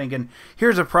take him thinking,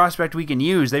 here's a prospect we can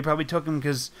use. They probably took him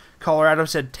because Colorado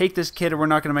said, take this kid or we're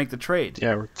not going to make the trade.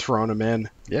 Yeah, we're throwing him in.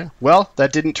 Yeah. Well,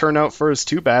 that didn't turn out for us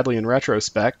too badly in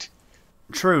retrospect.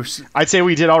 True. I'd say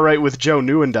we did all right with Joe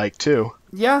Nieuwendyk, too.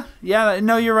 Yeah.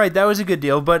 No, you're right. That was a good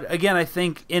deal. But again, I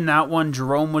think in that one,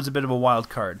 Jerome was a bit of a wild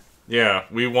card. Yeah,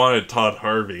 we wanted Todd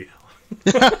Harvey.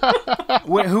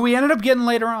 Who we ended up getting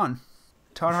later on.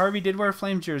 Todd Harvey did wear a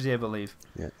Flames jersey, I believe.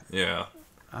 Yeah.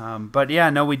 But yeah,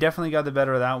 no, we definitely got the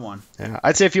better of that one. Yeah,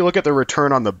 I'd say if you look at the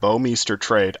return on the Bouwmeester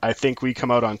trade, I think we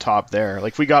come out on top there.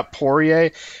 Like, we got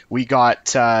Poirier, we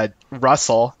got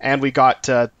Russell, and we got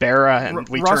Berra, and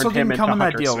we Russell turned him didn't into come in that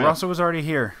Hunter deal. Smith. Russell was already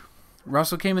here.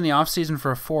 Russell came in the offseason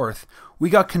for a 4th. We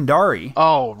got Kandari.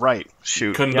 Oh, right.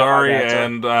 Shoot. Kandari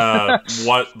and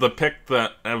what the pick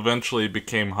that eventually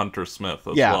became Hunter Smith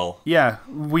as well. Yeah,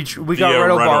 we got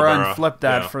Reto Barra and flipped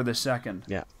that for the second.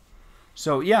 Yeah.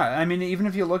 So, yeah, I mean, even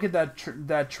if you look at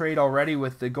that trade already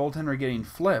with the goaltender getting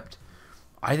flipped,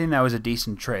 I think that was a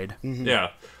decent trade. Mm-hmm.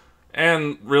 Yeah.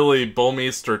 And really,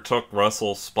 Bouwmeester took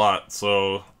Russell's spot,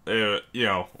 so,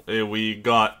 we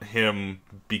got him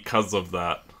because of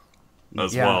that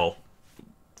as well.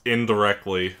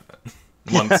 Indirectly,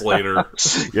 months later.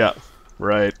 Yeah,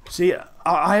 right. See,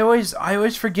 I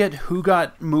always forget who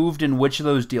got moved in which of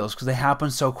those deals because they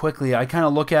happen so quickly. I kind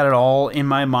of look at it all in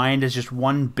my mind as just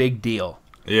one big deal.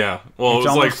 Yeah, well, it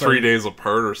was like 3 days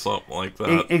apart or something like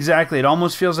that. Exactly. It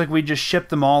almost feels like we just shipped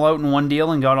them all out in one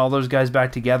deal and got all those guys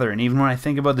back together. And even when I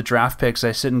think about the draft picks,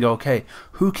 I sit and go, okay,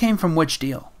 who came from which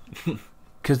deal?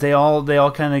 Because they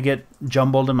all kind of get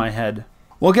jumbled in my head.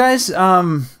 Well, guys,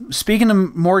 speaking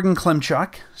of Morgan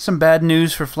Klimchuk, some bad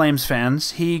news for Flames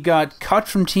fans. He got cut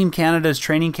from Team Canada's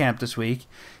training camp this week.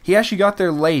 He actually got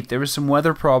there late. There was some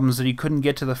weather problems that he couldn't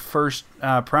get to the first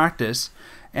practice,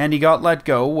 and he got let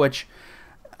go, which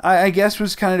I guess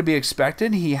was kind of to be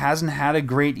expected. He hasn't had a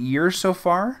great year so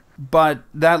far, but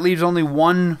that leaves only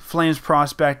one Flames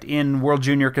prospect in World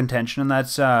Junior contention, and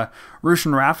that's Rushan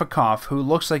Rafikov, who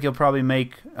looks like he'll probably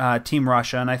make Team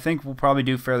Russia, and I think will probably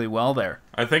do fairly well there.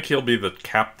 I think he'll be the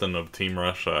captain of Team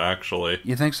Russia, actually.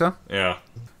 You think so? Yeah.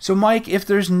 So, Mike, if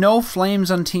there's no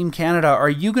Flames on Team Canada, are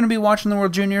you going to be watching the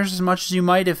World Juniors as much as you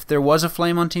might if there was a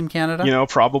Flame on Team Canada?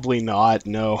 Probably not,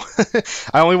 no.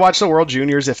 I only watch the World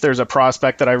Juniors if there's a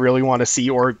prospect that I really want to see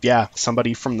or,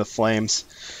 somebody from the Flames.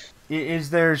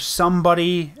 Is there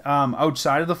somebody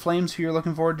outside of the Flames who you're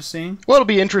looking forward to seeing? Well, it'll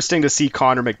be interesting to see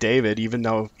Connor McDavid, even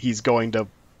though he's going to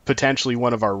potentially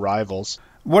one of our rivals.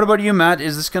 What about you, Matt?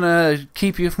 Is this going to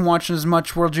keep you from watching as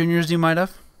much World Juniors as you might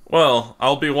have? Well,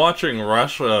 I'll be watching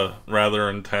Russia rather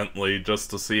intently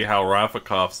just to see how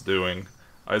Rafikov's doing.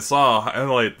 I saw a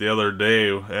highlight the other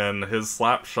day, and his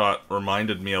slap shot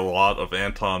reminded me a lot of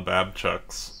Anton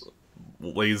Babchuk's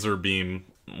laser beam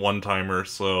one-timer,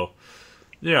 so,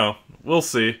 we'll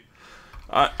see.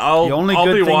 The only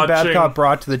good thing Babcock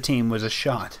brought to the team was a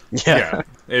shot. Yeah.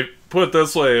 Put it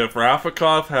this way, if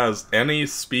Rafikov has any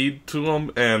speed to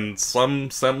him and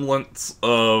some semblance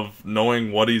of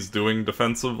knowing what he's doing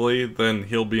defensively, then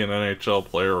he'll be an NHL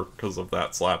player because of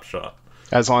that slap shot.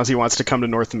 As long as he wants to come to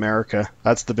North America.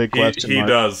 That's the big question. He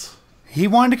does. He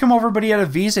wanted to come over, but he had a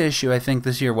visa issue, I think,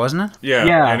 this year, wasn't it?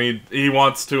 Yeah. And he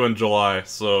wants to in July,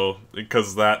 so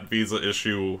because that visa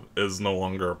issue is no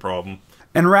longer a problem.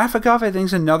 And Rafikov, I think,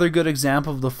 is another good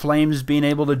example of the Flames being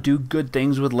able to do good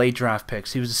things with late draft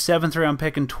picks. He was a 7th-round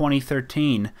pick in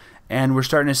 2013, and we're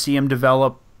starting to see him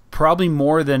develop probably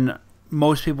more than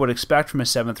most people would expect from a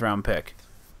 7th-round pick.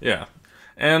 Yeah.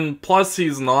 And plus,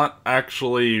 he's not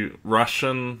actually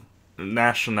Russian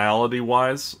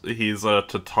nationality-wise. He's a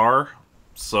Tatar,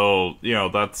 so,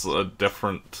 that's a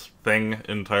different thing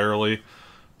entirely.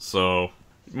 So,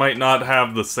 might not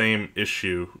have the same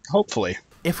issue. Hopefully.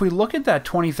 If we look at that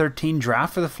 2013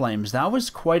 draft for the Flames, that was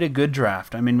quite a good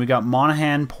draft. I mean, we got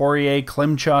Monahan, Poirier,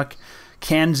 Klimchuk,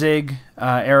 Kanzig,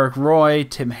 Eric Roy,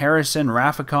 Tim Harrison,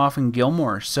 Rafikov, and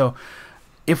Gilmour. So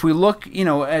if we look,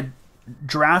 at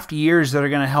draft years that are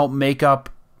going to help make up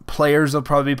players that'll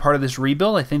probably be part of this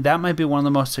rebuild, I think that might be one of the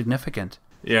most significant.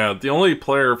 Yeah, the only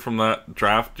player from that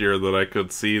draft year that I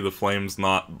could see the Flames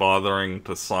not bothering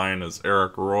to sign is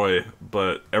Eric Roy,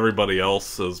 but everybody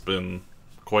else has been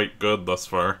quite good thus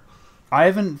far. I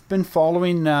haven't been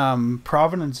following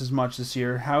Providence as much this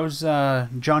year. How's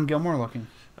John Gilmore looking?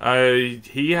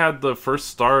 He had the first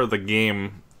star of the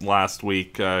game last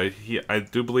week. I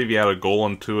do believe he had a goal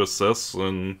and 2 assists,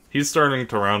 and he's starting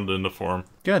to round into form.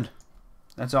 Good.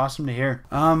 That's awesome to hear.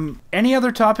 Any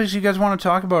other topics you guys want to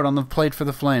talk about on the plate for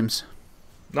the Flames?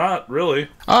 Not really.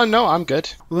 Oh, no, I'm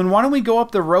good. Well, then why don't we go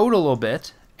up the road a little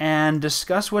bit and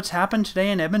discuss what's happened today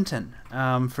in Edmonton.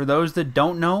 For those that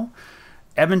don't know,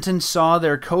 Edmonton saw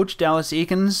their coach, Dallas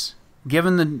Eakins,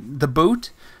 given the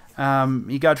boot.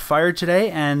 He got fired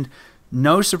today, and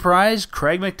no surprise,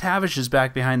 Craig McTavish is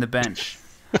back behind the bench.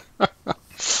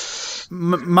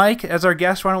 Mike, as our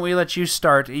guest, why don't we let you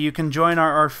start? You can join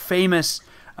our famous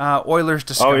Oilers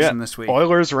discussion this week.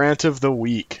 Oilers rant of the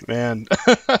week, man.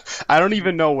 I don't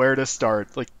even know where to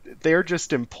start. Like, they're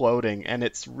just imploding, and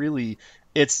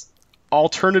it's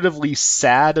alternatively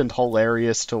sad and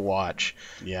hilarious to watch.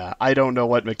 Yeah, I don't know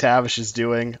what McTavish is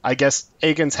doing. I guess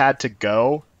Eakins had to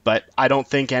go, but I don't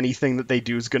think anything that they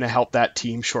do is going to help that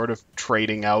team short of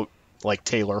trading out like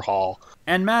Taylor Hall.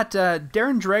 And Matt,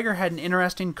 Darren Dreger had an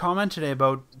interesting comment today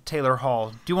about Taylor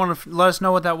Hall. Do you want to let us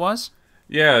know what that was?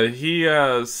 Yeah, he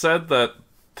said that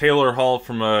Taylor Hall,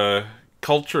 from a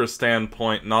culture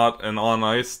standpoint, not an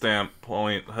on-ice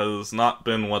standpoint, has not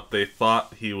been what they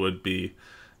thought he would be.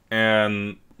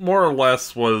 And more or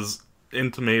less was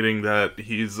intimating that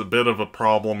he's a bit of a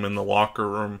problem in the locker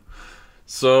room.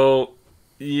 So,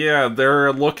 yeah,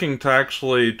 they're looking to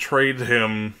actually trade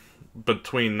him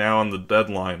between now and the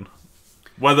deadline.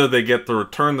 Whether they get the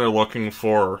return they're looking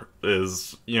for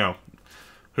is,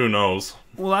 who knows.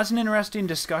 Well, that's an interesting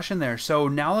discussion there. So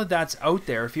now that that's out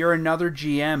there, if you're another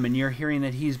GM and you're hearing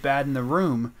that he's bad in the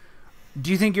room,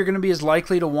 do you think you're going to be as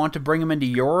likely to want to bring him into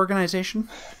your organization?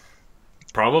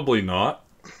 Probably not.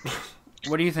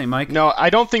 What do you think, Mike? No,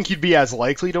 I don't think you'd be as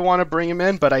likely to want to bring him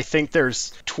in, but I think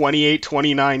there's 28,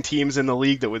 29 teams in the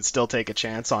league that would still take a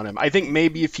chance on him. I think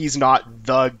maybe if he's not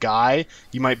the guy,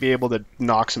 you might be able to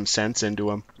knock some sense into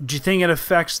him. Do you think it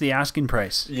affects the asking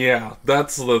price? Yeah,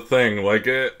 that's the thing.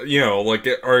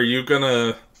 Are you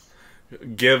gonna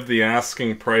give the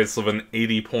asking price of an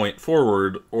 80-point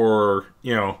forward, or,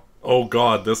 oh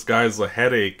god, this guy's a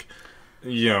headache,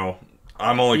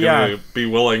 I'm only going to be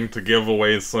willing to give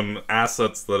away some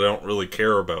assets that I don't really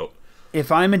care about.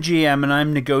 If I'm a GM and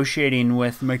I'm negotiating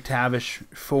with McTavish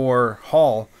for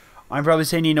Hall, I'm probably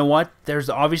saying, you know what? There's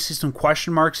obviously some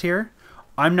question marks here.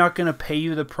 I'm not going to pay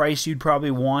you the price you'd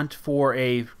probably want for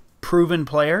a proven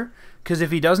player, because if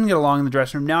he doesn't get along in the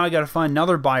dressing room, now I got to find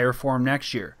another buyer for him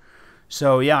next year.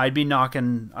 So yeah, I'd be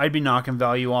knocking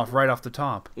value off right off the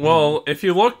top. Well, if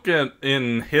you look at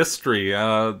in history,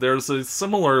 there's a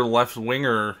similar left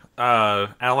winger,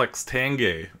 Alex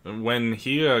Tanguay, when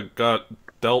he got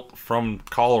dealt from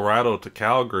Colorado to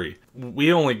Calgary.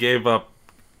 We only gave up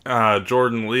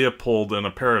Jordan Leopold and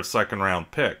a pair of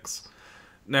second-round picks.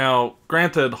 Now,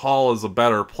 granted, Hall is a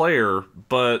better player,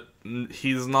 but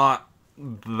he's not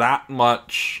that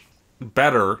much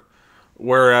better.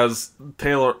 Whereas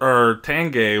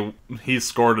Tanguay, he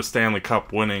scored a Stanley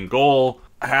Cup winning goal,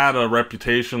 had a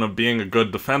reputation of being a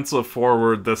good defensive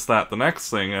forward, this, that, the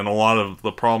next thing, and a lot of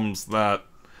the problems that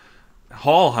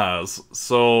Hall has.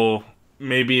 So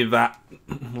maybe that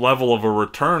level of a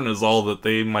return is all that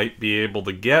they might be able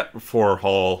to get for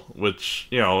Hall, which,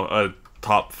 a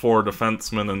top 4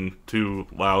 defenseman and 2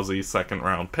 lousy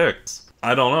second-round picks.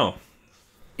 I don't know.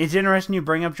 It's interesting you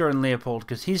bring up Jordan Leopold,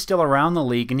 because he's still around the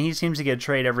league, and he seems to get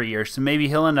traded every year, so maybe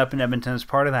he'll end up in Edmonton as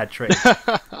part of that trade.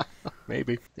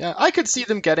 Maybe. Yeah, I could see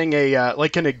them getting an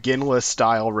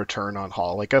Iginla-style return on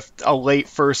Hall, like a late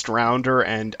first-rounder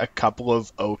and a couple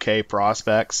of okay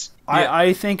prospects. Yeah.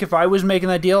 I think if I was making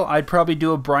that deal, I'd probably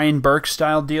do a Brian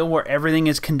Burke-style deal where everything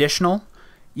is conditional.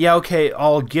 Yeah, okay,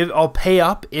 I'll pay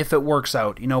up if it works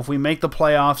out. If we make the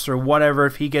playoffs or whatever,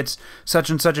 if he gets such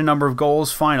and such a number of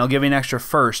goals, fine, I'll give you an extra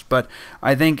first. But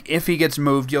I think if he gets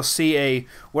moved, you'll see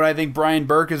what I think Brian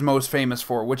Burke is most famous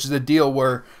for, which is a deal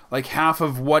where like half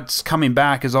of what's coming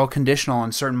back is all conditional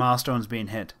on certain milestones being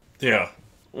hit. Yeah.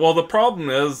 Well, the problem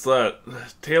is that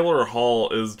Taylor Hall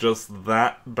is just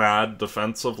that bad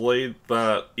defensively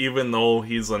that even though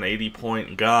he's an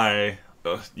 80-point guy,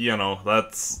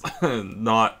 that's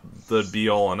not the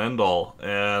be-all and end-all.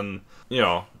 And,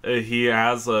 he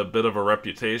has a bit of a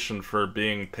reputation for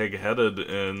being pig-headed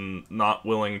and not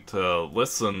willing to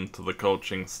listen to the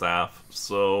coaching staff.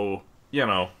 So,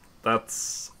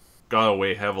 that's gotta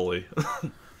weigh heavily.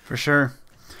 For sure.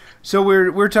 So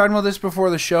we're talking about this before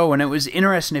the show, and it was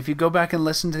interesting. If you go back and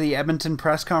listen to the Edmonton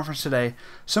press conference today,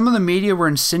 some of the media were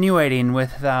insinuating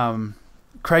with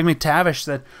Craig McTavish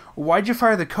that, why'd you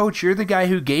fire the coach? You're the guy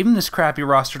who gave him this crappy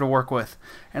roster to work with.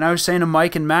 And I was saying to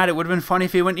Mike and Matt, it would have been funny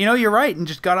if he went, you're right, and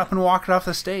just got up and walked off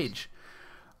the stage.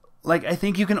 Like, I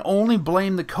think you can only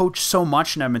blame the coach so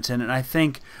much in Edmonton, and I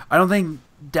don't think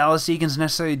Dallas Eakins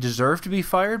necessarily deserve to be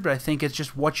fired, but I think it's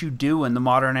just what you do in the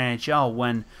modern NHL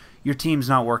when your team's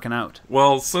not working out.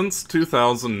 Well, since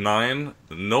 2009,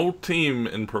 no team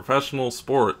in professional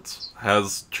sports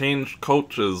has changed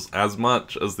coaches as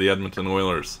much as the Edmonton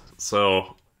Oilers.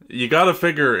 So you gotta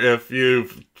figure if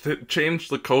you've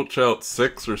changed the coach out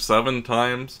 6 or 7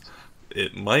 times,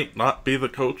 it might not be the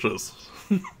coaches.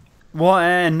 Well,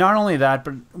 and not only that,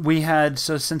 but we had,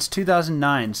 so since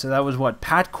 2009, so that was what,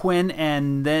 Pat Quinn,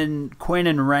 and then Quinn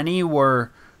and Rennie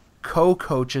were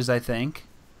co-coaches, I think.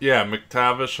 Yeah,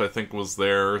 McTavish, I think, was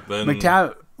there. Then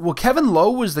Well, Kevin Lowe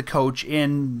was the coach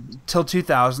till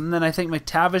 2000. Then I think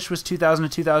McTavish was 2000 to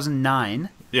 2009.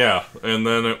 Yeah, and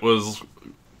then it was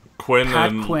Quinn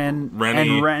and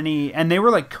Rennie, and they were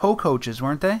like co-coaches,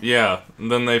 weren't they? Yeah,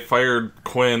 and then they fired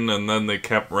Quinn, and then they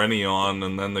kept Rennie on,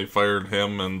 and then they fired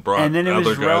him and brought other guys. And then it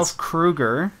was Ralph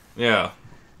Kruger. Yeah.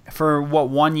 For what,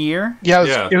 1 year?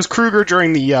 Yeah, it was Kruger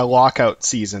during the lockout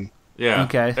season. Yeah.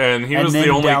 Okay. And he was the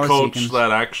only coach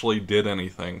that actually did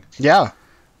anything. Yeah.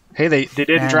 Hey, they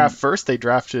didn't draft first. They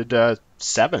drafted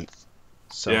 7th.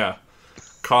 So. Yeah.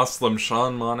 Cost them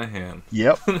Sean Monahan.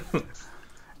 Yep.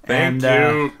 Thank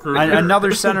you, Kruger.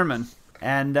 Another centerman.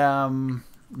 And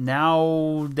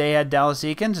now they had Dallas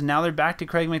Eakins, and now they're back to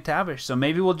Craig McTavish. So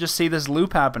maybe we'll just see this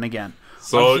loop happen again.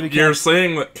 So you're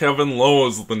saying that Kevin Lowe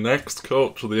is the next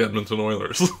coach of the Edmonton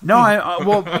Oilers? No,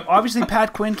 well, obviously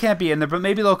Pat Quinn can't be in there, but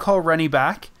maybe they'll call Rennie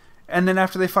back, and then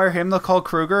after they fire him, they'll call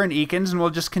Kruger and Eakins, and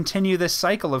we'll just continue this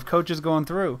cycle of coaches going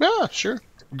through. Yeah, sure.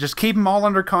 Just keep them all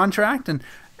under contract, and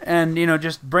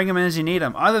just bring them in as you need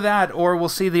them. Either that, or we'll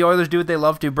see the Oilers do what they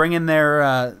love to, bring in their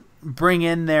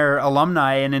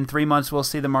alumni, and in 3 months we'll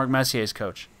see the Mark Messier's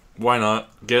coach. Why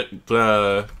not get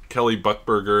Kelly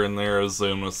Buckberger in there as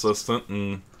an assistant?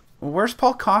 And well, where's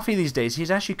Paul Coffey these days? He's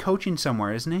actually coaching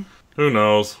somewhere, isn't he? Who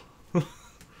knows?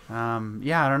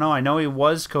 Yeah, I don't know. I know he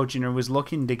was coaching or was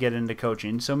looking to get into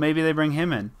coaching, so maybe they bring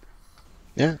him in.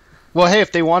 Yeah. Well, hey,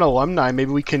 if they want alumni,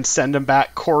 maybe we can send them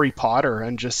back Corey Potter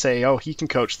and just say, he can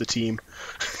coach the team.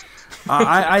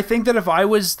 I think that if I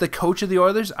was the coach of the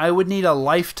Oilers, I would need a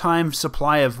lifetime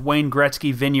supply of Wayne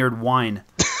Gretzky Vineyard wine.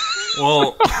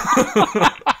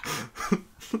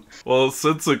 Well,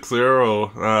 Sid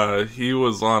Seixeiro, he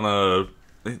was on a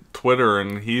Twitter,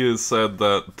 and he has said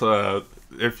that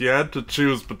if you had to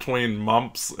choose between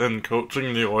mumps and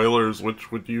coaching the Oilers,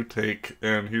 which would you take?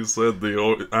 And he said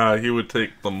he would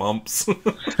take the mumps.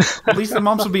 At least the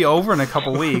mumps will be over in a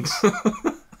couple weeks.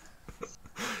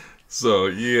 So,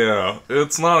 yeah,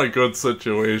 it's not a good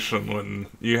situation when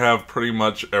you have pretty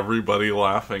much everybody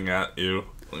laughing at you.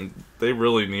 They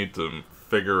really need to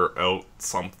figure out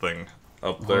something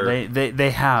up there. Well,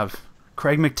 they have.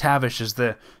 Craig McTavish is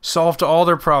the solve to all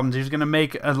their problems. He's going to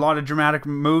make a lot of dramatic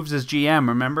moves as GM,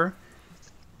 remember?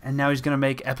 And now he's going to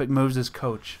make epic moves as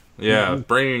coach. Yeah,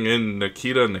 bringing in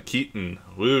Nikita Nikitin.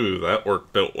 Woo, that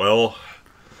worked out well.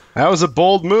 That was a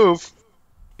bold move.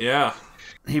 Yeah.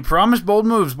 He promised bold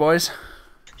moves, boys.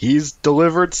 He's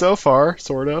delivered so far,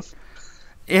 sort of.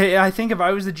 I think if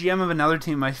I was the GM of another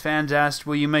team, my fans asked,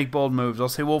 will you make bold moves? I'll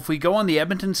say, well, if we go on the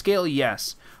Edmonton scale,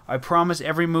 yes. I promise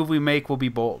every move we make will be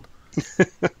bold.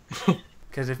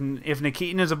 Because if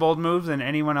Nikitin is a bold move, then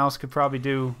anyone else could probably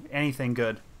do anything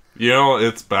good. You know,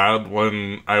 it's bad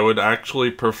when I would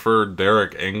actually prefer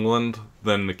Derek England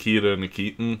than Nikita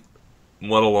Nikitin,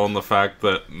 let alone the fact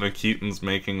that Nikitin's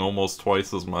making almost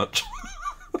twice as much.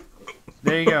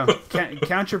 There you go.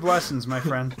 Count your blessings, my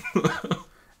friend.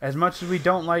 As much as we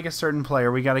don't like a certain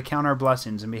player, we got to count our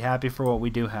blessings and be happy for what we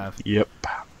do have. Yep.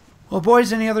 Well,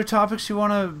 boys, any other topics you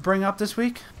want to bring up this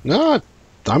week? No,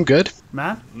 I'm good.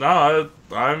 Matt? No,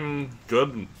 I'm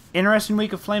good. Interesting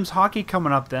week of Flames hockey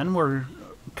coming up then. We're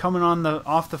coming on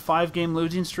off the 5-game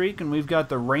losing streak, and we've got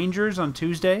the Rangers on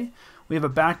Tuesday. We have a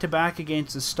back-to-back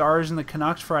against the Stars and the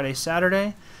Canucks Friday,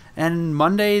 Saturday. And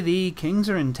Monday, the Kings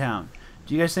are in town.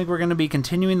 Do you guys think we're going to be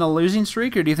continuing the losing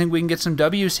streak, or do you think we can get some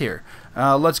W's here?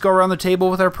 Let's go around the table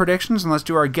with our predictions, and let's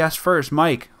do our guess first.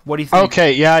 Mike, what do you think?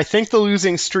 Okay, yeah, I think the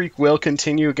losing streak will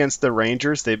continue against the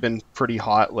Rangers. They've been pretty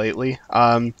hot lately.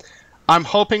 I'm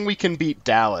hoping we can beat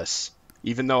Dallas,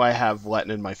 even though I have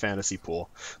Letton in my fantasy pool.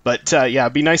 But, yeah,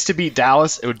 it'd be nice to beat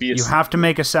Dallas. It would be you have to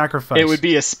make a sacrifice. It would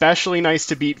be especially nice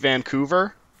to beat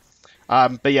Vancouver.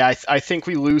 But yeah, I think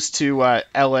we lose to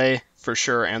LA for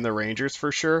sure and the Rangers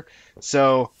for sure.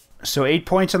 So 8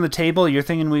 points on the table. You're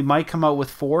thinking we might come out with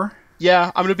 4?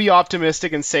 yeah, I'm going to be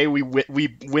optimistic and say we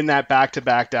win that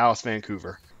back-to-back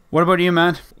Dallas-Vancouver. What about you,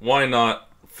 Matt? Why not?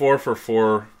 4 for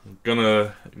 4.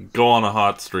 Gonna go on a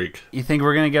hot streak. You think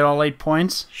we're going to get all 8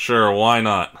 points? Sure, why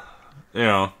not? You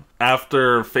know,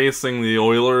 after facing the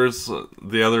Oilers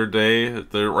the other day,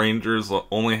 the Rangers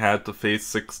only had to face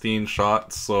 16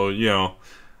 shots, so, you know,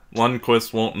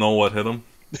 Lundqvist won't know what hit him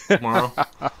tomorrow.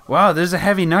 Wow, this is a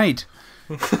heavy night.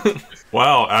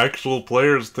 Wow, actual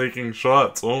players taking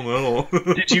shots. Oh no.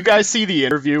 Did you guys see the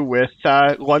interview with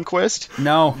Lundqvist?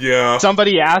 No. Yeah.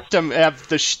 Somebody asked him at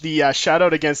the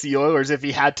shutout against the Oilers if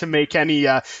he had to make any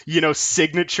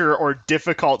signature or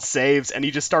difficult saves, and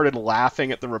he just started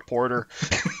laughing at the reporter.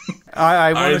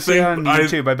 I want to see it on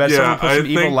YouTube. I bet someone put some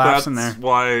evil laughs in there. That's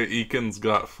why Eakins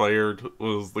got fired,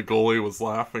 was the goalie was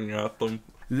laughing at them.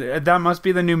 That must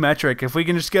be the new metric. If we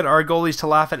can just get our goalies to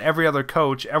laugh at every other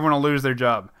coach, everyone will lose their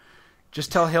job. Just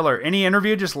tell Hiller, any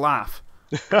interview, just laugh.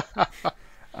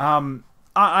 I'm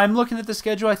looking at the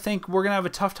schedule. I think we're going to have a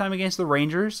tough time against the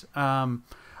Rangers.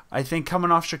 I think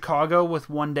coming off Chicago with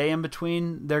 1 day in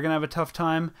between, they're going to have a tough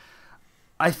time.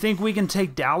 I think we can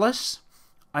take Dallas.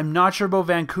 I'm not sure about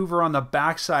Vancouver on the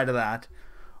backside of that.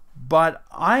 But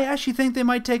I actually think they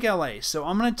might take LA. So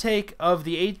I'm going to take, of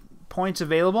the 8 points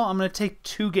available, I'm going to take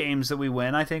 2 games that we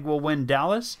win. I think we'll win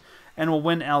Dallas and we'll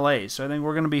win LA. So I think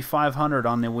we're going to be 500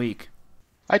 on the week.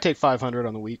 I take 500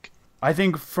 on the week. I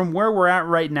think from where we're at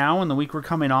right now and the week we're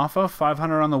coming off of,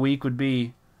 500 on the week would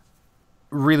be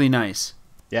really nice.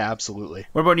 Yeah, absolutely.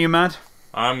 What about you, Matt?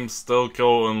 I'm still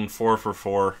going 4 for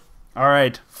 4. All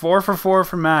right, 4 for 4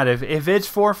 for Matt. If it's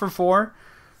 4 for 4,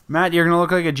 Matt, you're going to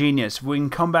look like a genius. We can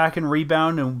come back and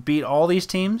rebound and beat all these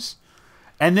teams.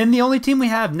 And then the only team we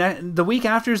have, the week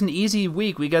after is an easy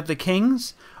week. We got the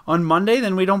Kings on Monday,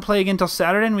 then we don't play again until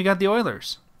Saturday, and we got the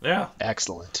Oilers. Yeah.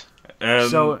 Excellent. And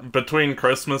So- between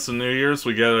Christmas and New Year's,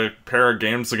 we get a pair of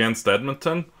games against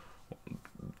Edmonton.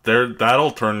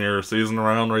 That'll turn your season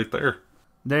around right there.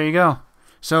 There you go.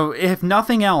 So if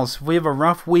nothing else, if we have a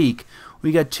rough week,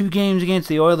 we got 2 games against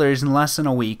the Oilers in less than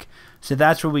a week. So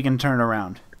that's where we can turn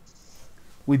around.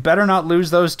 We better not lose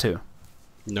those 2.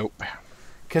 Nope.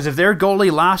 Because if their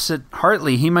goalie laughs at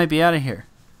Hartley, he might be out of here.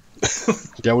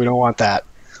 Yeah, we don't want that.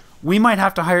 We might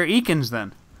have to hire Eakins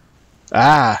then.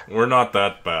 We're not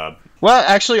that bad. Well,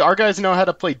 actually, our guys know how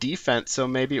to play defense, so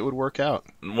maybe it would work out.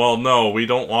 Well, no, we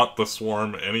don't want the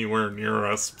Swarm anywhere near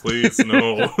us. Please,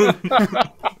 no.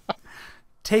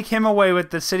 Take him away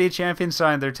with the City of Champions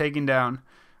sign they're taking down.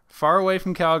 Far away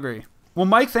from Calgary. Well,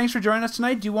 Mike, thanks for joining us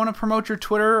tonight. Do you want to promote your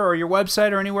Twitter or your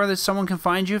website or anywhere that someone can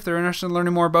find you if they're interested in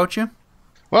learning more about you?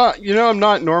 Well, I'm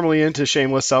not normally into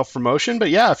shameless self-promotion, but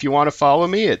yeah, if you want to follow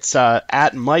me, it's at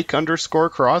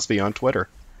Mike_Crosby on Twitter.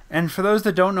 And for those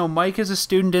that don't know, Mike is a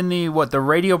student in the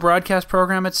radio broadcast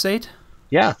program at SAIT?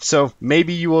 Yeah, so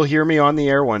maybe you will hear me on the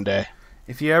air one day.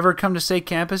 If you ever come to SAIT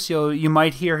campus, you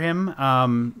might hear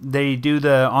him. They do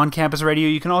the on-campus radio.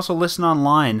 You can also listen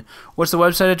online. What's the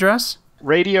website address?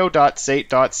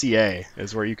 radio.sait.ca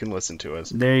is where you can listen to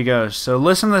us. There you go. So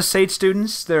listen to the SAIT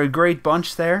students. They're a great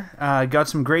bunch there. Got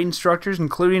some great instructors,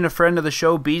 including a friend of the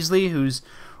show, Beasley, who's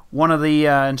one of the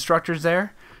instructors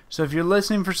there. So if you're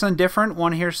listening for something different,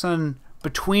 want to hear something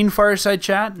between Fireside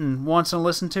Chat and want something to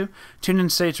listen to, tune in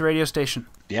to SAIT's radio station.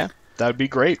 Yeah, that would be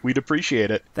great. We'd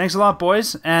appreciate it. Thanks a lot,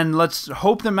 boys. And let's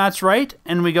hope that Matt's right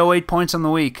and we go 8 points on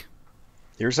the week.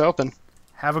 Here's hoping.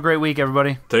 Have a great week,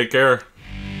 everybody. Take care.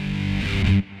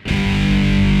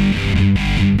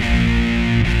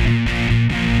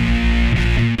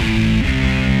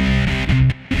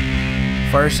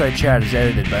 Fireside Chat is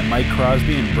edited by Mike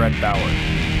Crosby and Brett Bauer.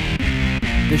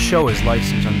 This show is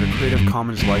licensed under Creative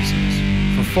Commons license.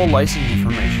 For full license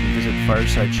information, visit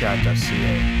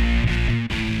firesidechat.ca.